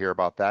we don't hear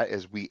about that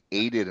is we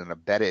aided and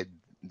abetted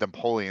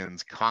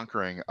Napoleon's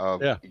conquering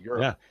of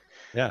Europe.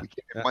 Yeah, we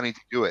gave him money to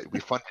do it. We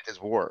funded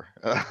his war.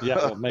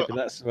 Well, maybe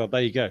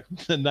there you go.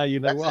 Now you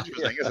know that's why.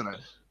 Interesting, isn't it?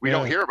 We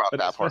don't hear about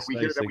that part. We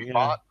hear that we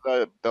bought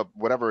the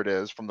whatever it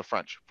is from the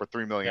French for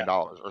 $3 million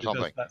or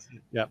something. That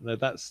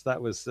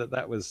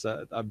was.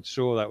 I'm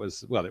sure that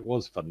was. Well, it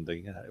was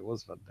funding. Yeah, it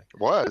was funding. It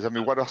was. I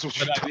mean, what else would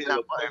you do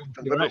that by?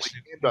 Literally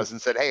came to us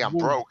and said, "Hey, I'm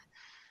broke.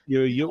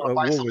 You were at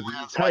war with the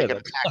UK. So I can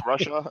attack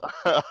Russia."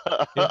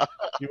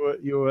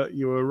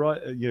 You were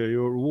right.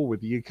 You were at war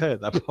with the UK at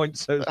that point,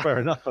 so it's fair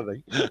enough, I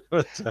think.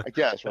 But, I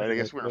guess, right? I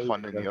guess we were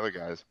funding the other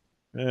guys.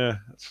 Yeah,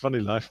 it's funny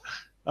life.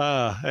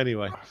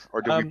 Anyway.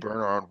 Or did we burn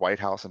our own White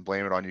House and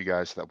blame it on you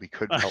guys so that we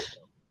could help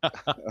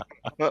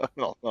them?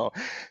 No.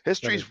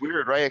 History's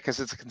weird, right? Because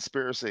it's a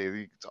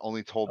conspiracy. It's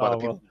only told by the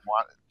people who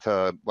want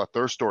to let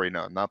their story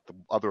known, not the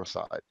other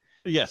side.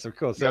 Yes, of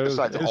course. The other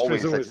side's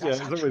always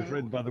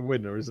written by the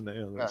winner, isn't it?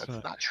 Yeah, it's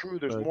not true.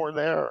 There's more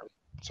there.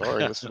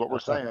 Sorry, this is what we're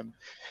saying.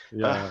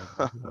 Yeah,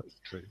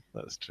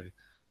 that's true.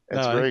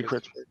 It's very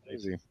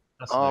crazy.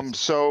 Nice.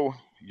 So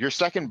your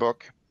second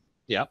book,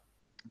 will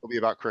be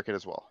about cricket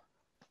as well.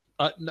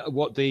 No,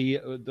 what the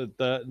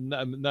no,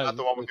 not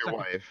the one with your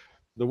wife.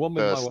 The one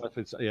with my The wife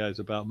is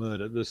about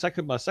murder.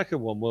 My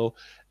second one will,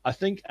 I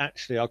think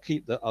actually I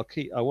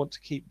want to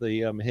keep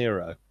the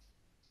hero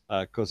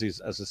because he's,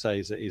 as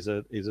I say, he's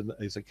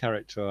a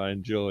character I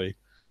enjoy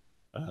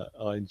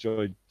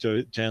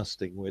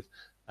jousting with,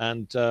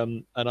 and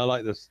I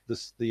like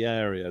the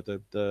area,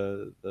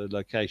 the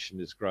location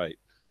is great.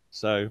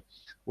 So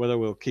whether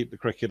we'll keep the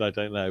cricket, I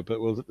don't know, but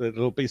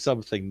it'll be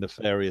something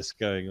nefarious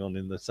going on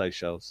in the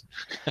Seychelles.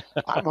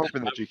 I'm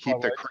hoping that you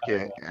keep the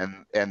cricket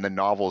and the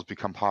novels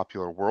become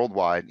popular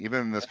worldwide,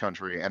 even in this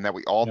country, and that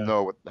we all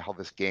know what the hell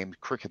this game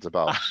cricket's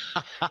about.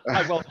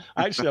 Well,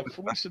 actually,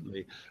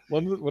 unfortunately,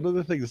 one of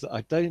the things that I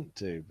don't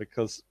do,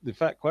 because in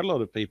fact, quite a lot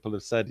of people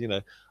have said,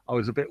 I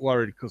was a bit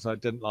worried because I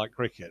didn't like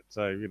cricket,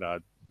 so I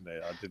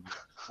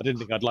didn't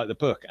think I'd like the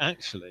book.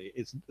 Actually,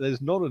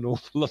 there's not an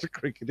awful lot of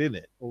cricket in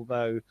it,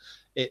 although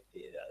it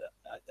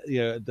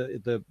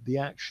the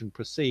action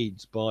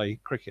proceeds by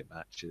cricket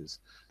matches,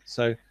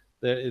 so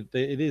it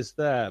is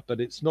there,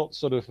 but it's not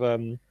sort of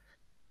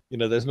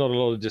there's not a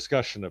lot of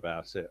discussion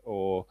about it,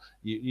 or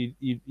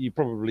you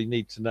probably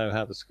need to know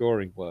how the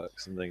scoring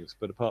works and things.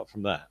 But apart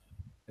from that,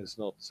 it's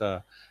not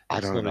I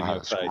it's don't even not know in how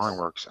your the scoring face.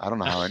 works. I don't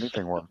know how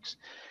anything works.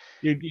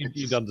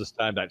 You'd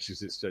understand actually.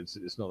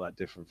 It's not that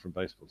different from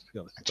baseball, to be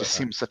honest. It just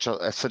seems such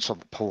a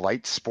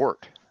polite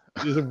sport.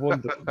 It is a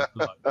wonderful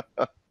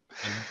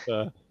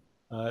sport.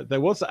 And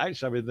there was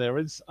actually, I mean, there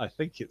is. I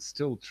think it's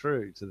still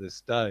true to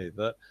this day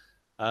that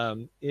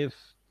if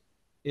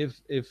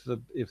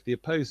the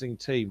opposing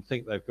team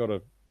think they've got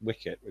a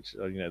wicket, which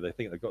they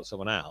think they've got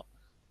someone out,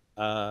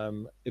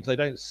 if they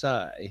don't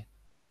say,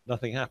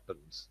 nothing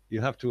happens. You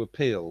have to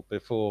appeal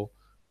before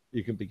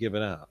you can be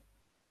given out.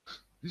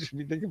 If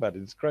you think about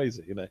it, it's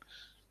crazy,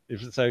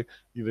 If so,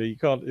 you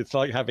can't. It's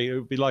like having. It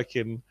would be like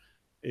in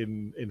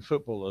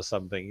football or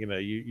something.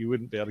 You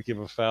wouldn't be able to give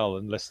a foul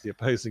unless the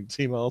opposing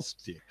team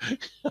asked you.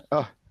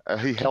 Oh,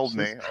 he held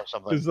me or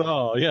something.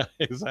 Bizarre, yeah,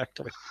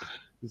 exactly.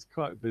 It's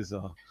quite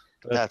bizarre.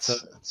 But,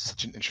 that's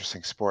such an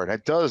interesting sport.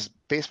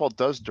 Baseball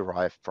does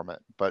derive from it,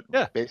 but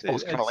yeah, baseball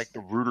is kind of like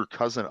the ruder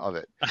cousin of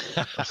it.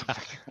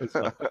 It's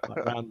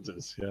like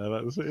rounders,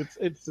 yeah.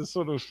 It's a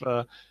sort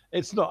of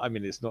it's not. I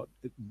mean, it's not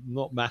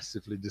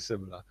massively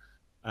dissimilar,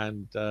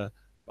 and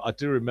I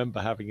do remember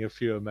having a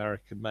few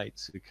American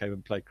mates who came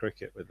and played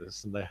cricket with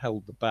us, and they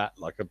held the bat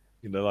like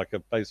a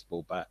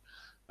baseball bat,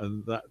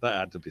 and that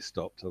had to be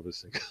stopped,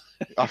 obviously.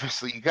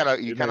 Obviously, you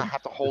kind of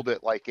have to hold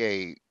it like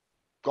a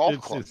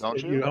golf club,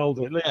 don't you? You hold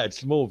it. Yeah,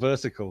 it's more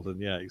vertical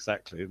than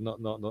exactly. Not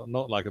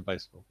like a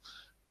baseball,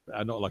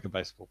 not like a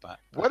baseball bat.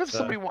 What if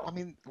somebody? I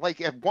mean,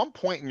 like at one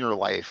point in your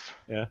life,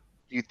 yeah,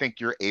 do you think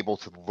you're able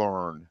to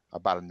learn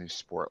about a new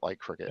sport like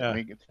cricket? yeah, I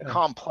mean, it's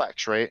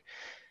complex, right?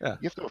 yeah.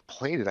 You have to have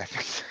played it, I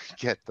think, to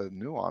get the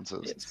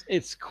nuances.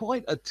 It's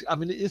quite I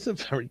mean, it is a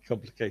very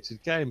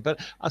complicated game, but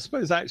I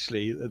suppose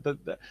actually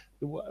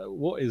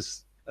what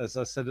is, as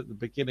I said at the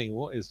beginning,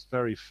 what is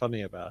very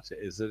funny about it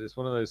is that it's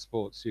one of those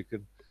sports you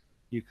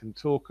can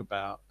talk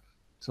about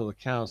till the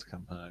cows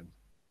come home,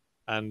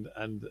 and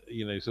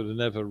sort of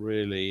never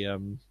really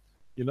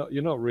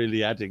you're not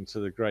really adding to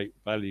the great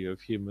value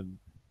of human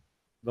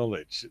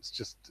knowledge. It's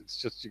just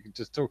you can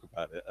just talk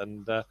about it,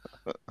 and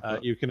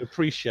you can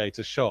appreciate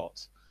a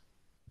shot.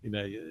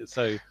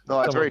 So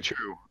no, that's very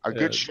true. A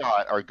good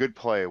shot or a good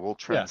play will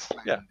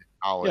transcend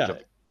knowledge of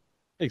it.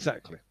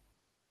 Exactly.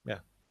 Yeah,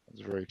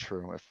 that's very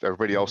true. If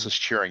everybody else is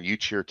cheering, you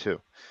cheer too.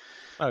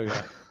 Oh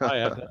yeah,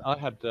 I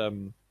had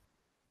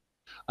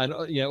and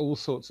all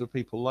sorts of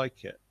people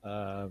like it.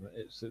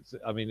 It's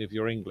I mean, if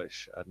you're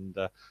English and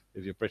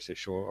if you're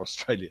British or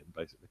Australian,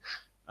 basically,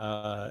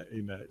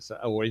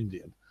 or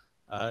Indian,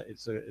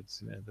 it's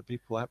the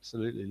people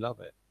absolutely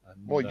love it.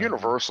 And, well,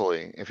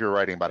 universally, if you're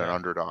writing about an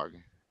underdog,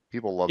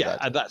 people love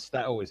that. And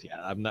that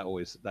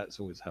always that's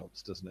always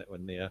helps, doesn't it,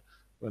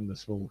 when the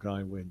small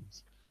guy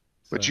wins.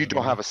 But you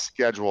don't have a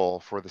schedule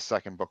for the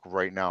second book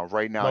right now.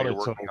 Right now, you're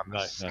working on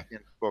the second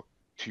book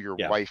to your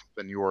wife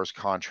and yours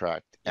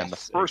contract. And the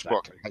first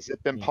book, has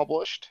it been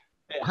published?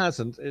 It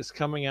hasn't. It's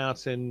coming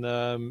out in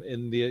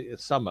the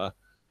summer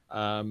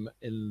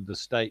in the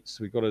States.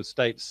 We've got a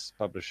States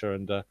publisher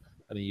and a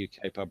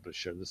UK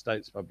publisher. The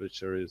States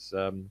publisher is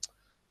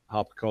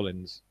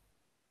HarperCollins,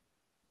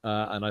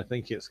 and I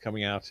think it's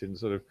coming out in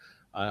sort of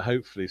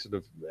hopefully sort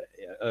of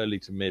early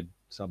to mid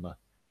summer.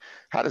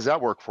 How does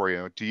that work for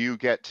you? Do you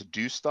get to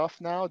do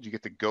stuff now? Do you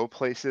get to go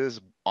places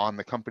on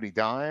the company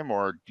dime,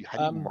 or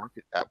how do you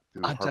market that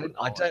through HarperCollins?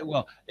 I don't.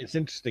 Well, it's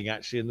interesting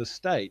actually. In the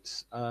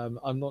States,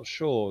 I'm not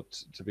sure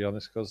to be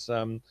honest, because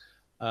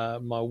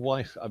my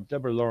wife,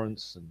 Deborah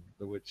Lawrenson,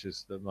 which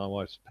is my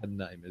wife's pen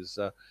name, is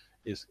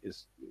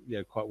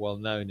quite well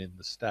known in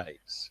the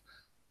States,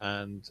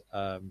 and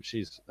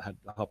she's had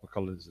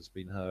HarperCollins has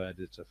been her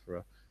editor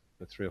for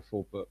 3 or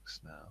 4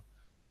 books now,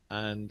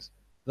 and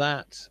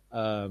that.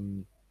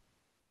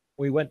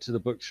 We went to the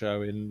book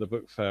show in the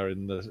book fair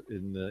in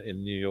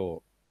New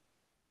York.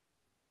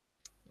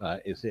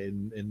 Is it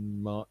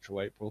in March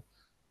or April?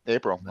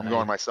 April. I'm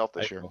going myself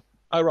this year.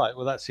 Oh right,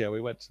 well that's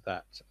we went to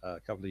that a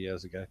couple of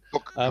years ago,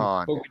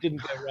 BookCon. but we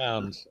didn't go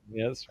round.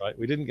 Yeah, that's right.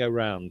 We didn't go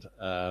round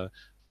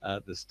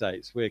the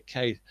States.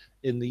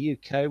 In the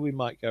UK. We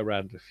might go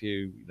around a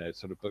few,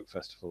 sort of book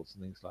festivals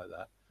and things like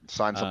that.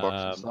 Sign some books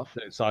and stuff.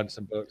 Sign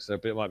some books.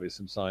 There might be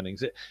some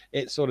signings.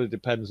 It sort of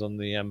depends on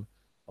the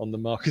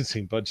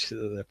marketing budget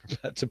that they're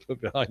prepared to put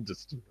behind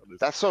us. To be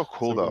honest. That's so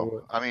cool, So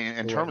though. I mean,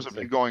 in terms of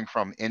you going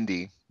from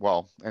indie,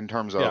 well, in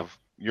terms yeah, of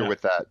you're yeah,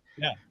 with that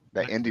yeah,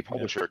 that indie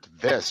publisher to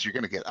this, you're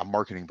going to get a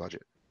marketing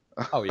budget.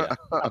 Oh yeah,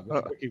 I'm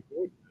looking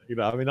forward.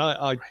 I mean,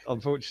 I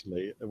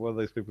unfortunately one of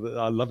those people that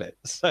I love it.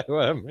 So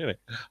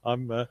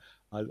I'm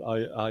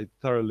I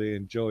thoroughly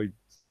enjoy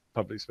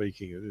public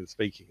speaking and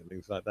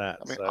things like that.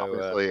 I mean, So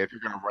obviously, if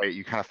you're going to write,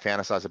 you kind of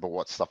fantasize about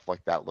what stuff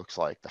like that looks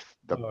like,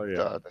 oh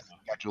yeah, the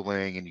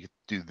scheduling, and you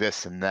do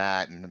this and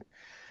that, and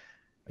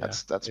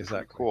that's exactly.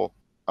 pretty cool.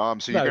 So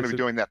you're No, going to be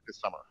doing that this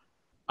summer.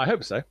 I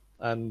hope so,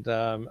 and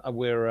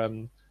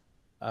we're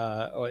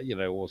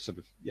or sort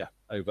of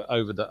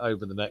over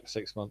the next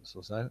 6 months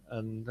or so,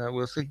 and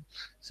we'll see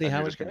And how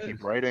you're it just going to goes.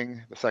 keep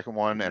writing the second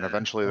one and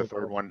eventually the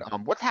third one.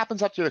 What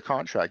happens after the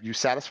contract? You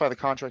satisfy the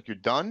contract, you're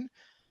done,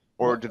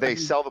 or do they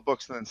sell the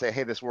books and then say,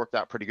 "Hey, this worked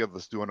out pretty good.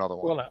 Let's do another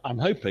one"? Well, I'm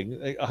hoping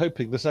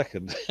the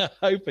second.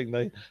 hoping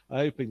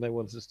they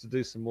want us to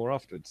do some more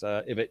afterwards.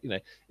 If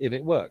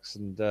it works,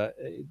 and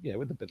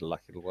with a bit of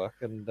luck, it'll work,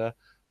 and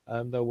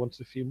they'll want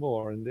a few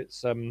more. And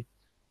it's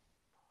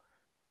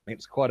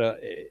quite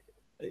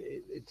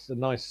it's a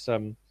nice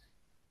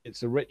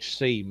it's a rich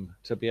theme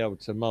to be able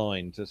to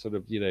mine, to sort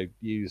of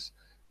use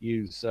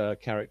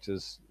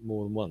characters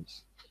more than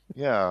once.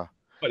 Yeah,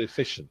 quite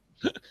efficient.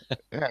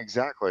 Yeah,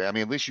 exactly. I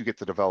mean, at least you get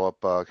to develop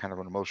kind of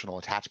an emotional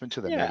attachment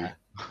to them, maybe.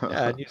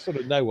 Yeah, and you sort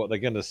of know what they're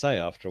going to say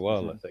after a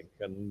while, I think,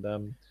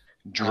 and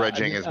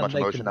dredging as much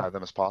emotion out of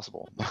them as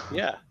possible.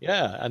 yeah,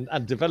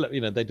 and develop.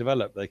 They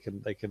develop. They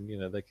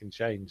can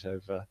change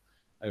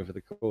over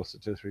the course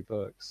of 2 or 3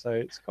 books. So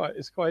it's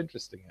quite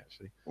interesting,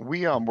 actually.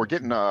 We're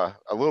getting a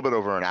little bit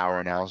over an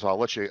hour now, so I'll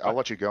let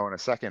you go in a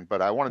second.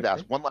 But I wanted to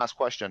ask one last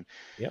question.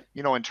 Yep.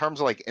 In terms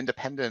of like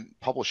independent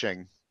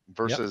publishing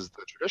versus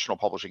the traditional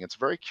publishing, it's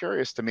very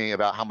curious to me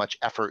about how much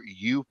effort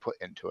you put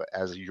into it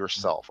as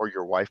yourself, or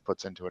your wife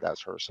puts into it as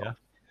herself.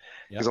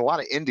 Because a lot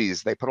of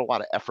indies, they put a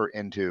lot of effort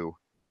into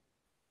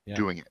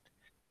doing it.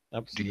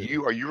 Absolutely.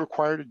 Are you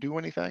required to do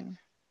anything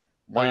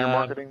while you're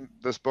marketing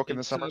this book in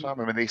the summertime?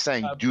 I mean, are they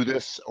saying do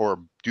this or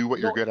do what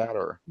you're good at,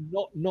 or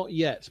not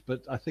yet?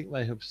 But I think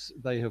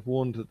they have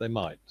warned that they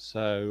might.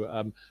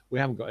 So we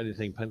haven't got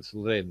anything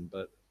penciled in,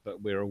 but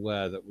we're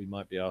aware that we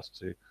might be asked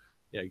to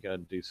go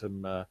and do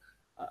some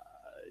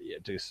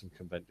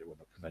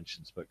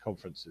conventions, but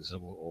conferences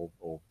or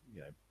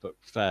book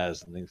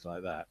fairs and things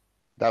like that.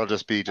 That'll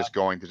just be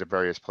going to the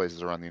various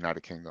places around the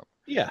United Kingdom.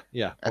 Yeah.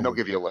 And they'll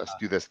give you a list.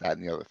 Do this, that,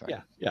 and the other thing.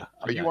 Yeah.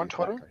 Are you on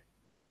Twitter?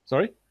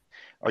 Sorry?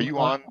 Are you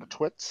on the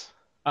Twits?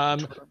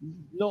 Not.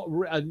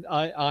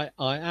 I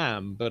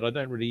am, but I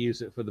don't really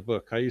use it for the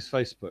book. I use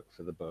Facebook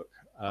for the book.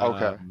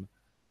 Okay.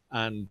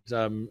 And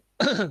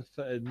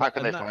how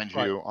can they find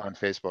you on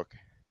Facebook?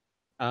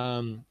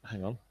 Hang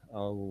on, I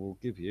will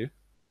give you.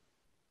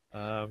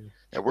 Where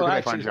can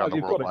they find you on the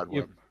World Wide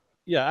Web?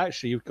 Yeah,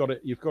 actually, you've got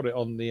it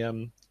on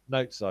the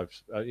notes I've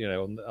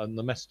on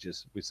the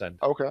messages we send.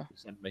 Okay. You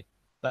sent me.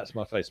 That's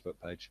my Facebook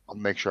page. I'll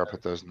make sure I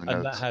put those in the notes.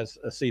 And that has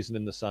A Season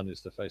in the Sun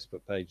is the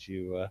Facebook page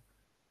you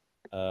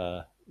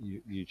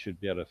should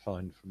be able to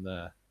find from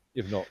there.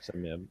 If not,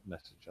 send me a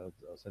message. I'll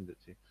send it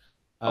to you.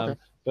 Okay.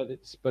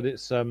 But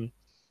it's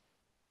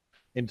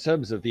in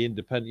terms of the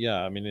independent.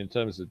 Yeah, I mean, in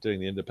terms of doing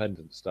the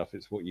independent stuff,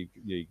 it's what you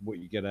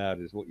get out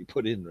is what you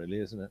put in, really,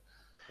 isn't it?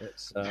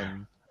 It's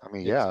I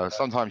mean,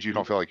 sometimes you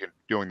don't feel like you're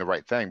doing the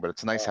right thing, but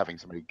it's nice having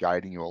somebody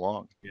guiding you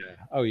along. Yeah.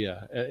 Oh,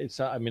 yeah.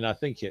 I mean, I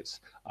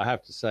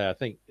have to say, I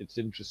think it's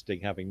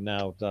interesting having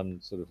now done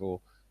sort of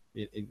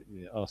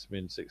asked me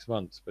in 6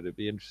 months, but it'd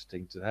be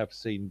interesting to have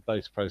seen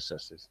both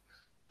processes,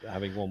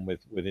 having one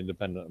with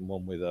independent and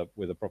one with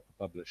a proper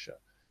publisher.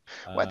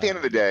 Well, at the end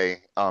of the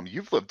day,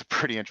 you've lived a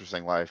pretty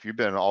interesting life. You've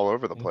been all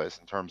over the place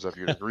in terms of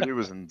your degree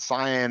was in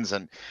science,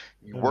 and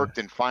you worked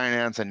in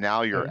finance, and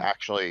now you're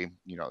actually,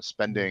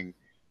 spending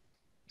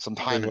some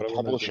time in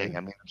publishing. I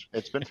mean,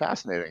 it's been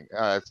fascinating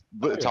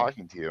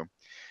talking to you.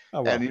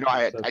 Oh, well, and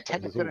I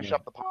tend to finish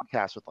up the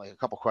podcast with like a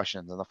couple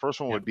questions, and the first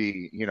one would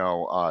be,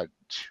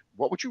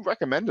 what would you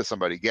recommend to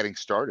somebody getting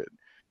started?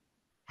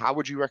 How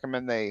would you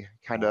recommend they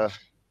kind of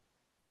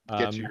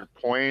get to your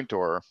point,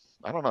 or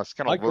I don't know, it's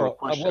kind of a little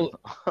question.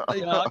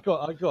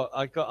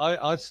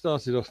 I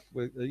started off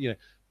with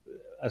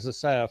as I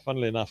say,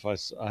 funnily enough, I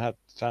had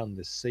found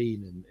this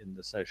scene in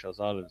the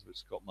Seychelles Islands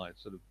which got my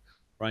sort of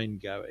brain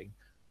going.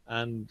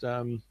 And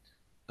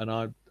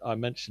I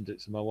mentioned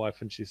it to my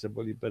wife, and she said,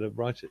 "Well, you better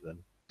write it then."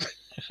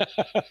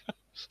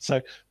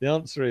 So the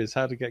answer is,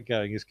 how to get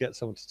going is get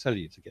someone to tell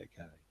you to get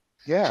going.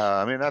 Yeah,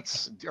 I mean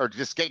or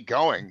just get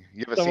going.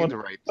 You have a scene to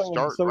write.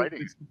 Start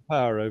writing.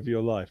 Power over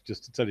your life,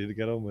 just to tell you to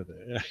get on with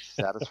it.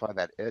 Satisfy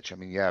that itch. I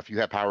mean, if you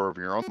have power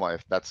over your own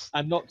life, that's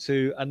and not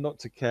to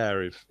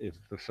care if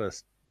the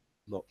first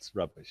lots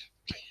rubbish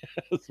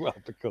as well,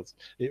 because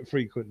it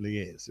frequently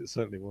is. It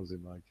certainly was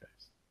in my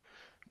case.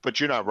 But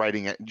you're not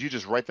writing it. You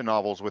just write the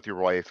novels with your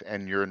wife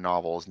and your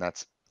novels, and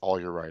that's all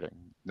you're writing.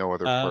 No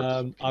other parts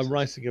and I'm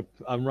pieces.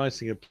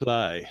 writing a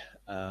play.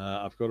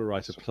 I've got to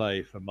write a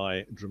play for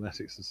my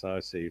dramatic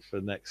society for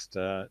next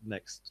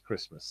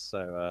Christmas.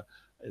 So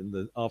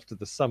after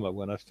the summer,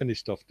 when I've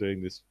finished off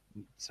doing this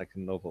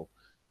second novel,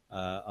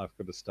 I've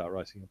got to start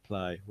writing a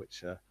play,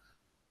 which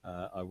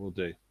I will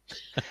do.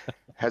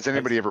 Has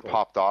anybody ever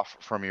popped off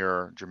from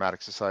your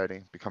dramatic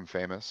society, become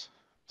famous,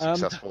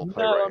 successful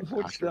playwright?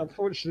 No,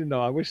 unfortunately,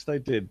 no. I wish they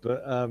did,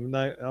 but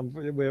no.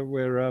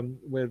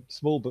 We're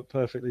small but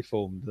perfectly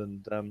formed,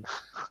 and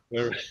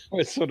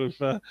we're sort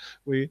of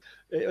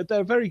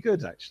they're very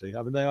good actually.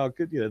 I mean, they are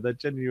good. You know, they're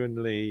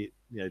genuinely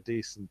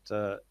decent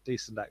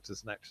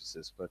actors and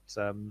actresses, but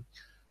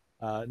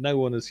no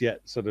one has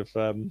yet sort of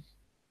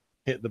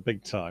hit the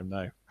big time.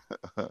 No,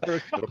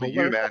 It'll be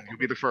you, man. You'll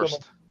be the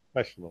first.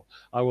 Professional.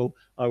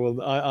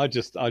 I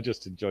just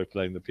enjoy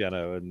playing the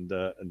piano and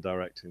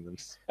directing them.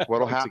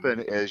 What'll happen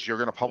is you're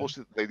going to publish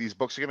these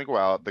books are going to go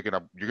out. You're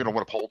going to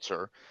win a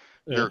Pulitzer.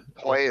 Your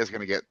play is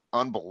going to get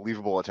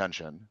unbelievable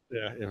attention.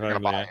 Yeah,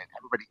 everybody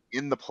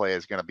in the play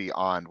is going to be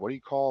on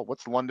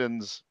what's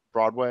London's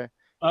Broadway?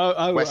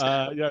 West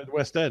the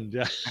West End.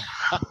 Yeah.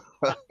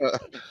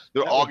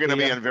 They're all going to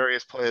be in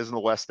various plays in the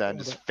West End,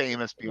 just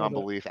famous beyond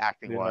belief,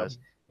 acting wise.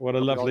 What a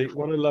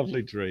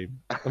lovely dream.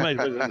 I mean,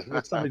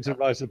 it's something to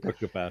write a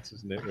book about,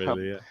 isn't it?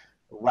 Really. Yeah.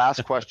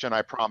 Last question,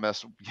 I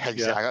promise. Yeah,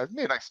 exactly. I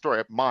made a nice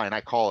story. Mine.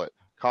 I call it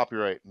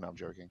copyright. No, I'm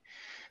joking.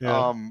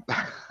 Yeah.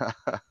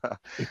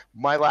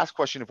 My last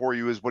question for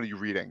you is: what are you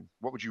reading?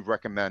 What would you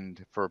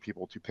recommend for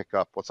people to pick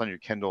up? What's on your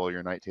Kindle or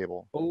your night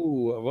table?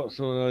 Oh, what's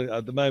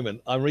at the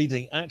moment? I'm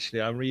reading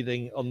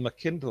on my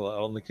Kindle.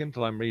 On the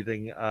Kindle, I'm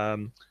reading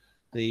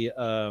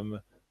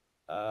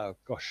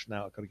gosh,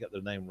 now I've got to get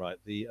the name right.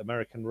 The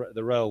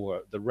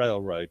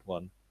railroad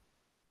one.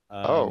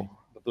 The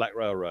Black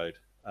Railroad.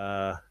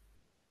 Do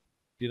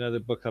you know the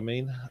book I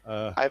mean?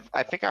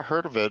 I think I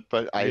heard of it,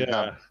 but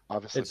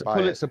obviously it's a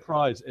Pulitzer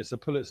Prize. It's a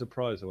Pulitzer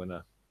Prize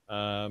winner.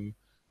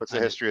 What's the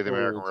history of the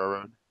American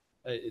Railroad?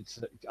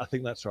 I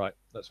think that's right.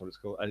 That's what it's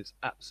called, and it's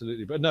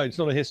absolutely. But no, it's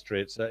not a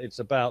history. It's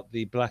about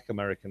the Black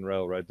American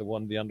Railroad,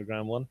 the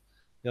underground one,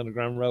 the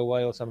Underground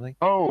Railway or something.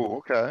 Oh,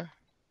 okay.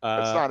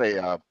 It's not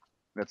a.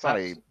 It's not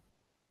a.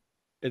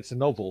 It's a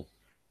novel,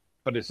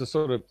 but it's a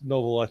sort of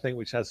novel I think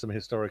which has some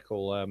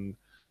historical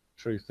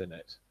truth in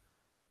it,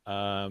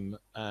 and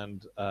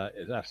it's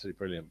an absolutely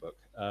brilliant book.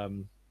 I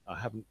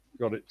haven't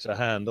got it to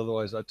hand,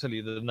 otherwise I'd tell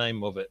you the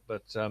name of it.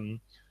 But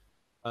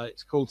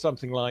it's called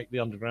something like The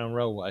Underground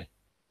Railway.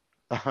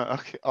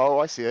 Okay. Oh,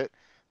 I see it.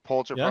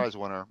 Pulitzer Prize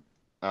winner.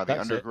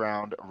 The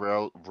Underground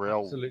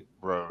Railroad.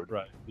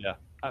 Right. Yeah.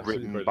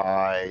 Written brilliant.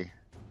 By.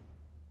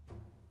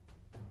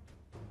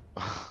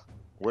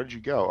 Where did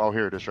you go? Oh,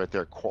 here it is right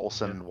there.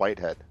 Colson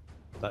Whitehead.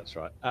 That's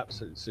right.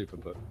 Absolutely super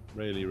book.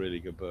 Really, really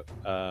good book.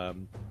 I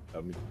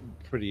mean,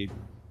 pretty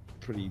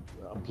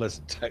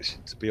unpleasant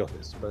actually, to be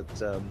honest,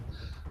 but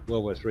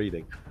well worth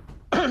reading.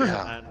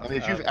 Yeah. And, I mean,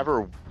 if you've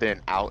ever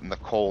been out in the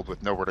cold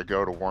with nowhere to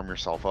go to warm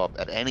yourself up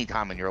at any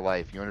time in your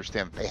life, you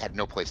understand they had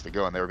no place to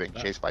go and they were being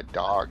chased by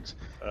dogs.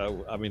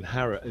 I mean,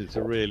 it's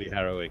a really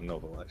harrowing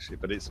novel actually,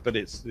 but it's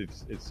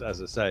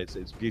as I say,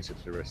 it's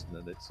beautifully written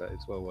and it's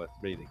well worth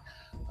reading.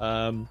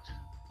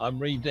 I'm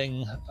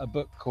reading a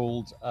book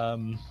called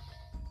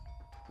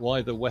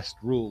Why the West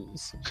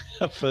Rules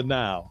for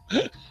now.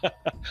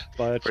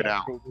 By a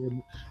chap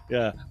called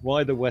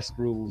Why the West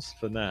Rules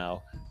for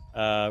Now.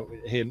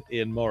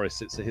 Ian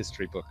Morris. It's a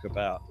history book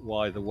about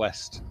why the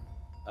West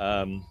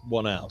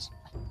won out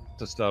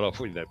to start off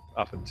with,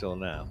 up until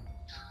now,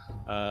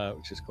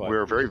 which is quite.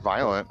 We're very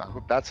violent. I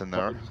hope that's in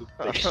there.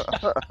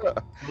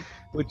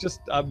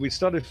 We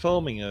started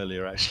farming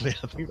earlier. Actually,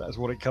 I think that's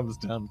what it comes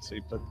down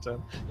to. But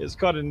it's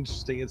quite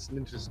interesting. It's an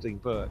interesting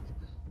book.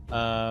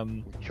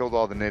 We killed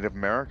all the Native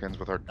Americans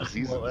with our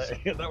diseases. Well,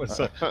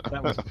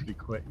 that was pretty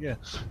quick. Yeah.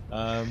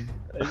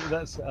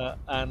 That's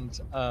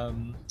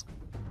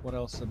what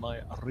else am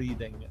I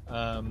reading?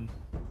 Those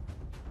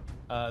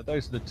are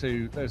the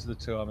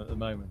two I'm at the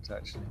moment.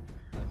 Actually,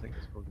 I think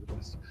it's probably the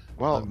best.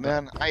 Well,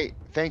 man, I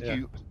thank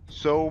you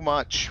so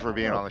much for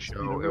being on the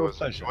show. It was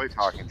a joy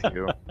talking to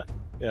you.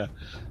 Yeah,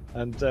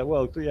 and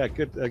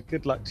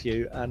good luck to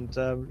you, and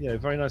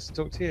very nice to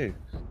talk to you.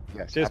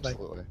 Yes, cheers,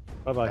 absolutely.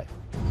 Bye bye.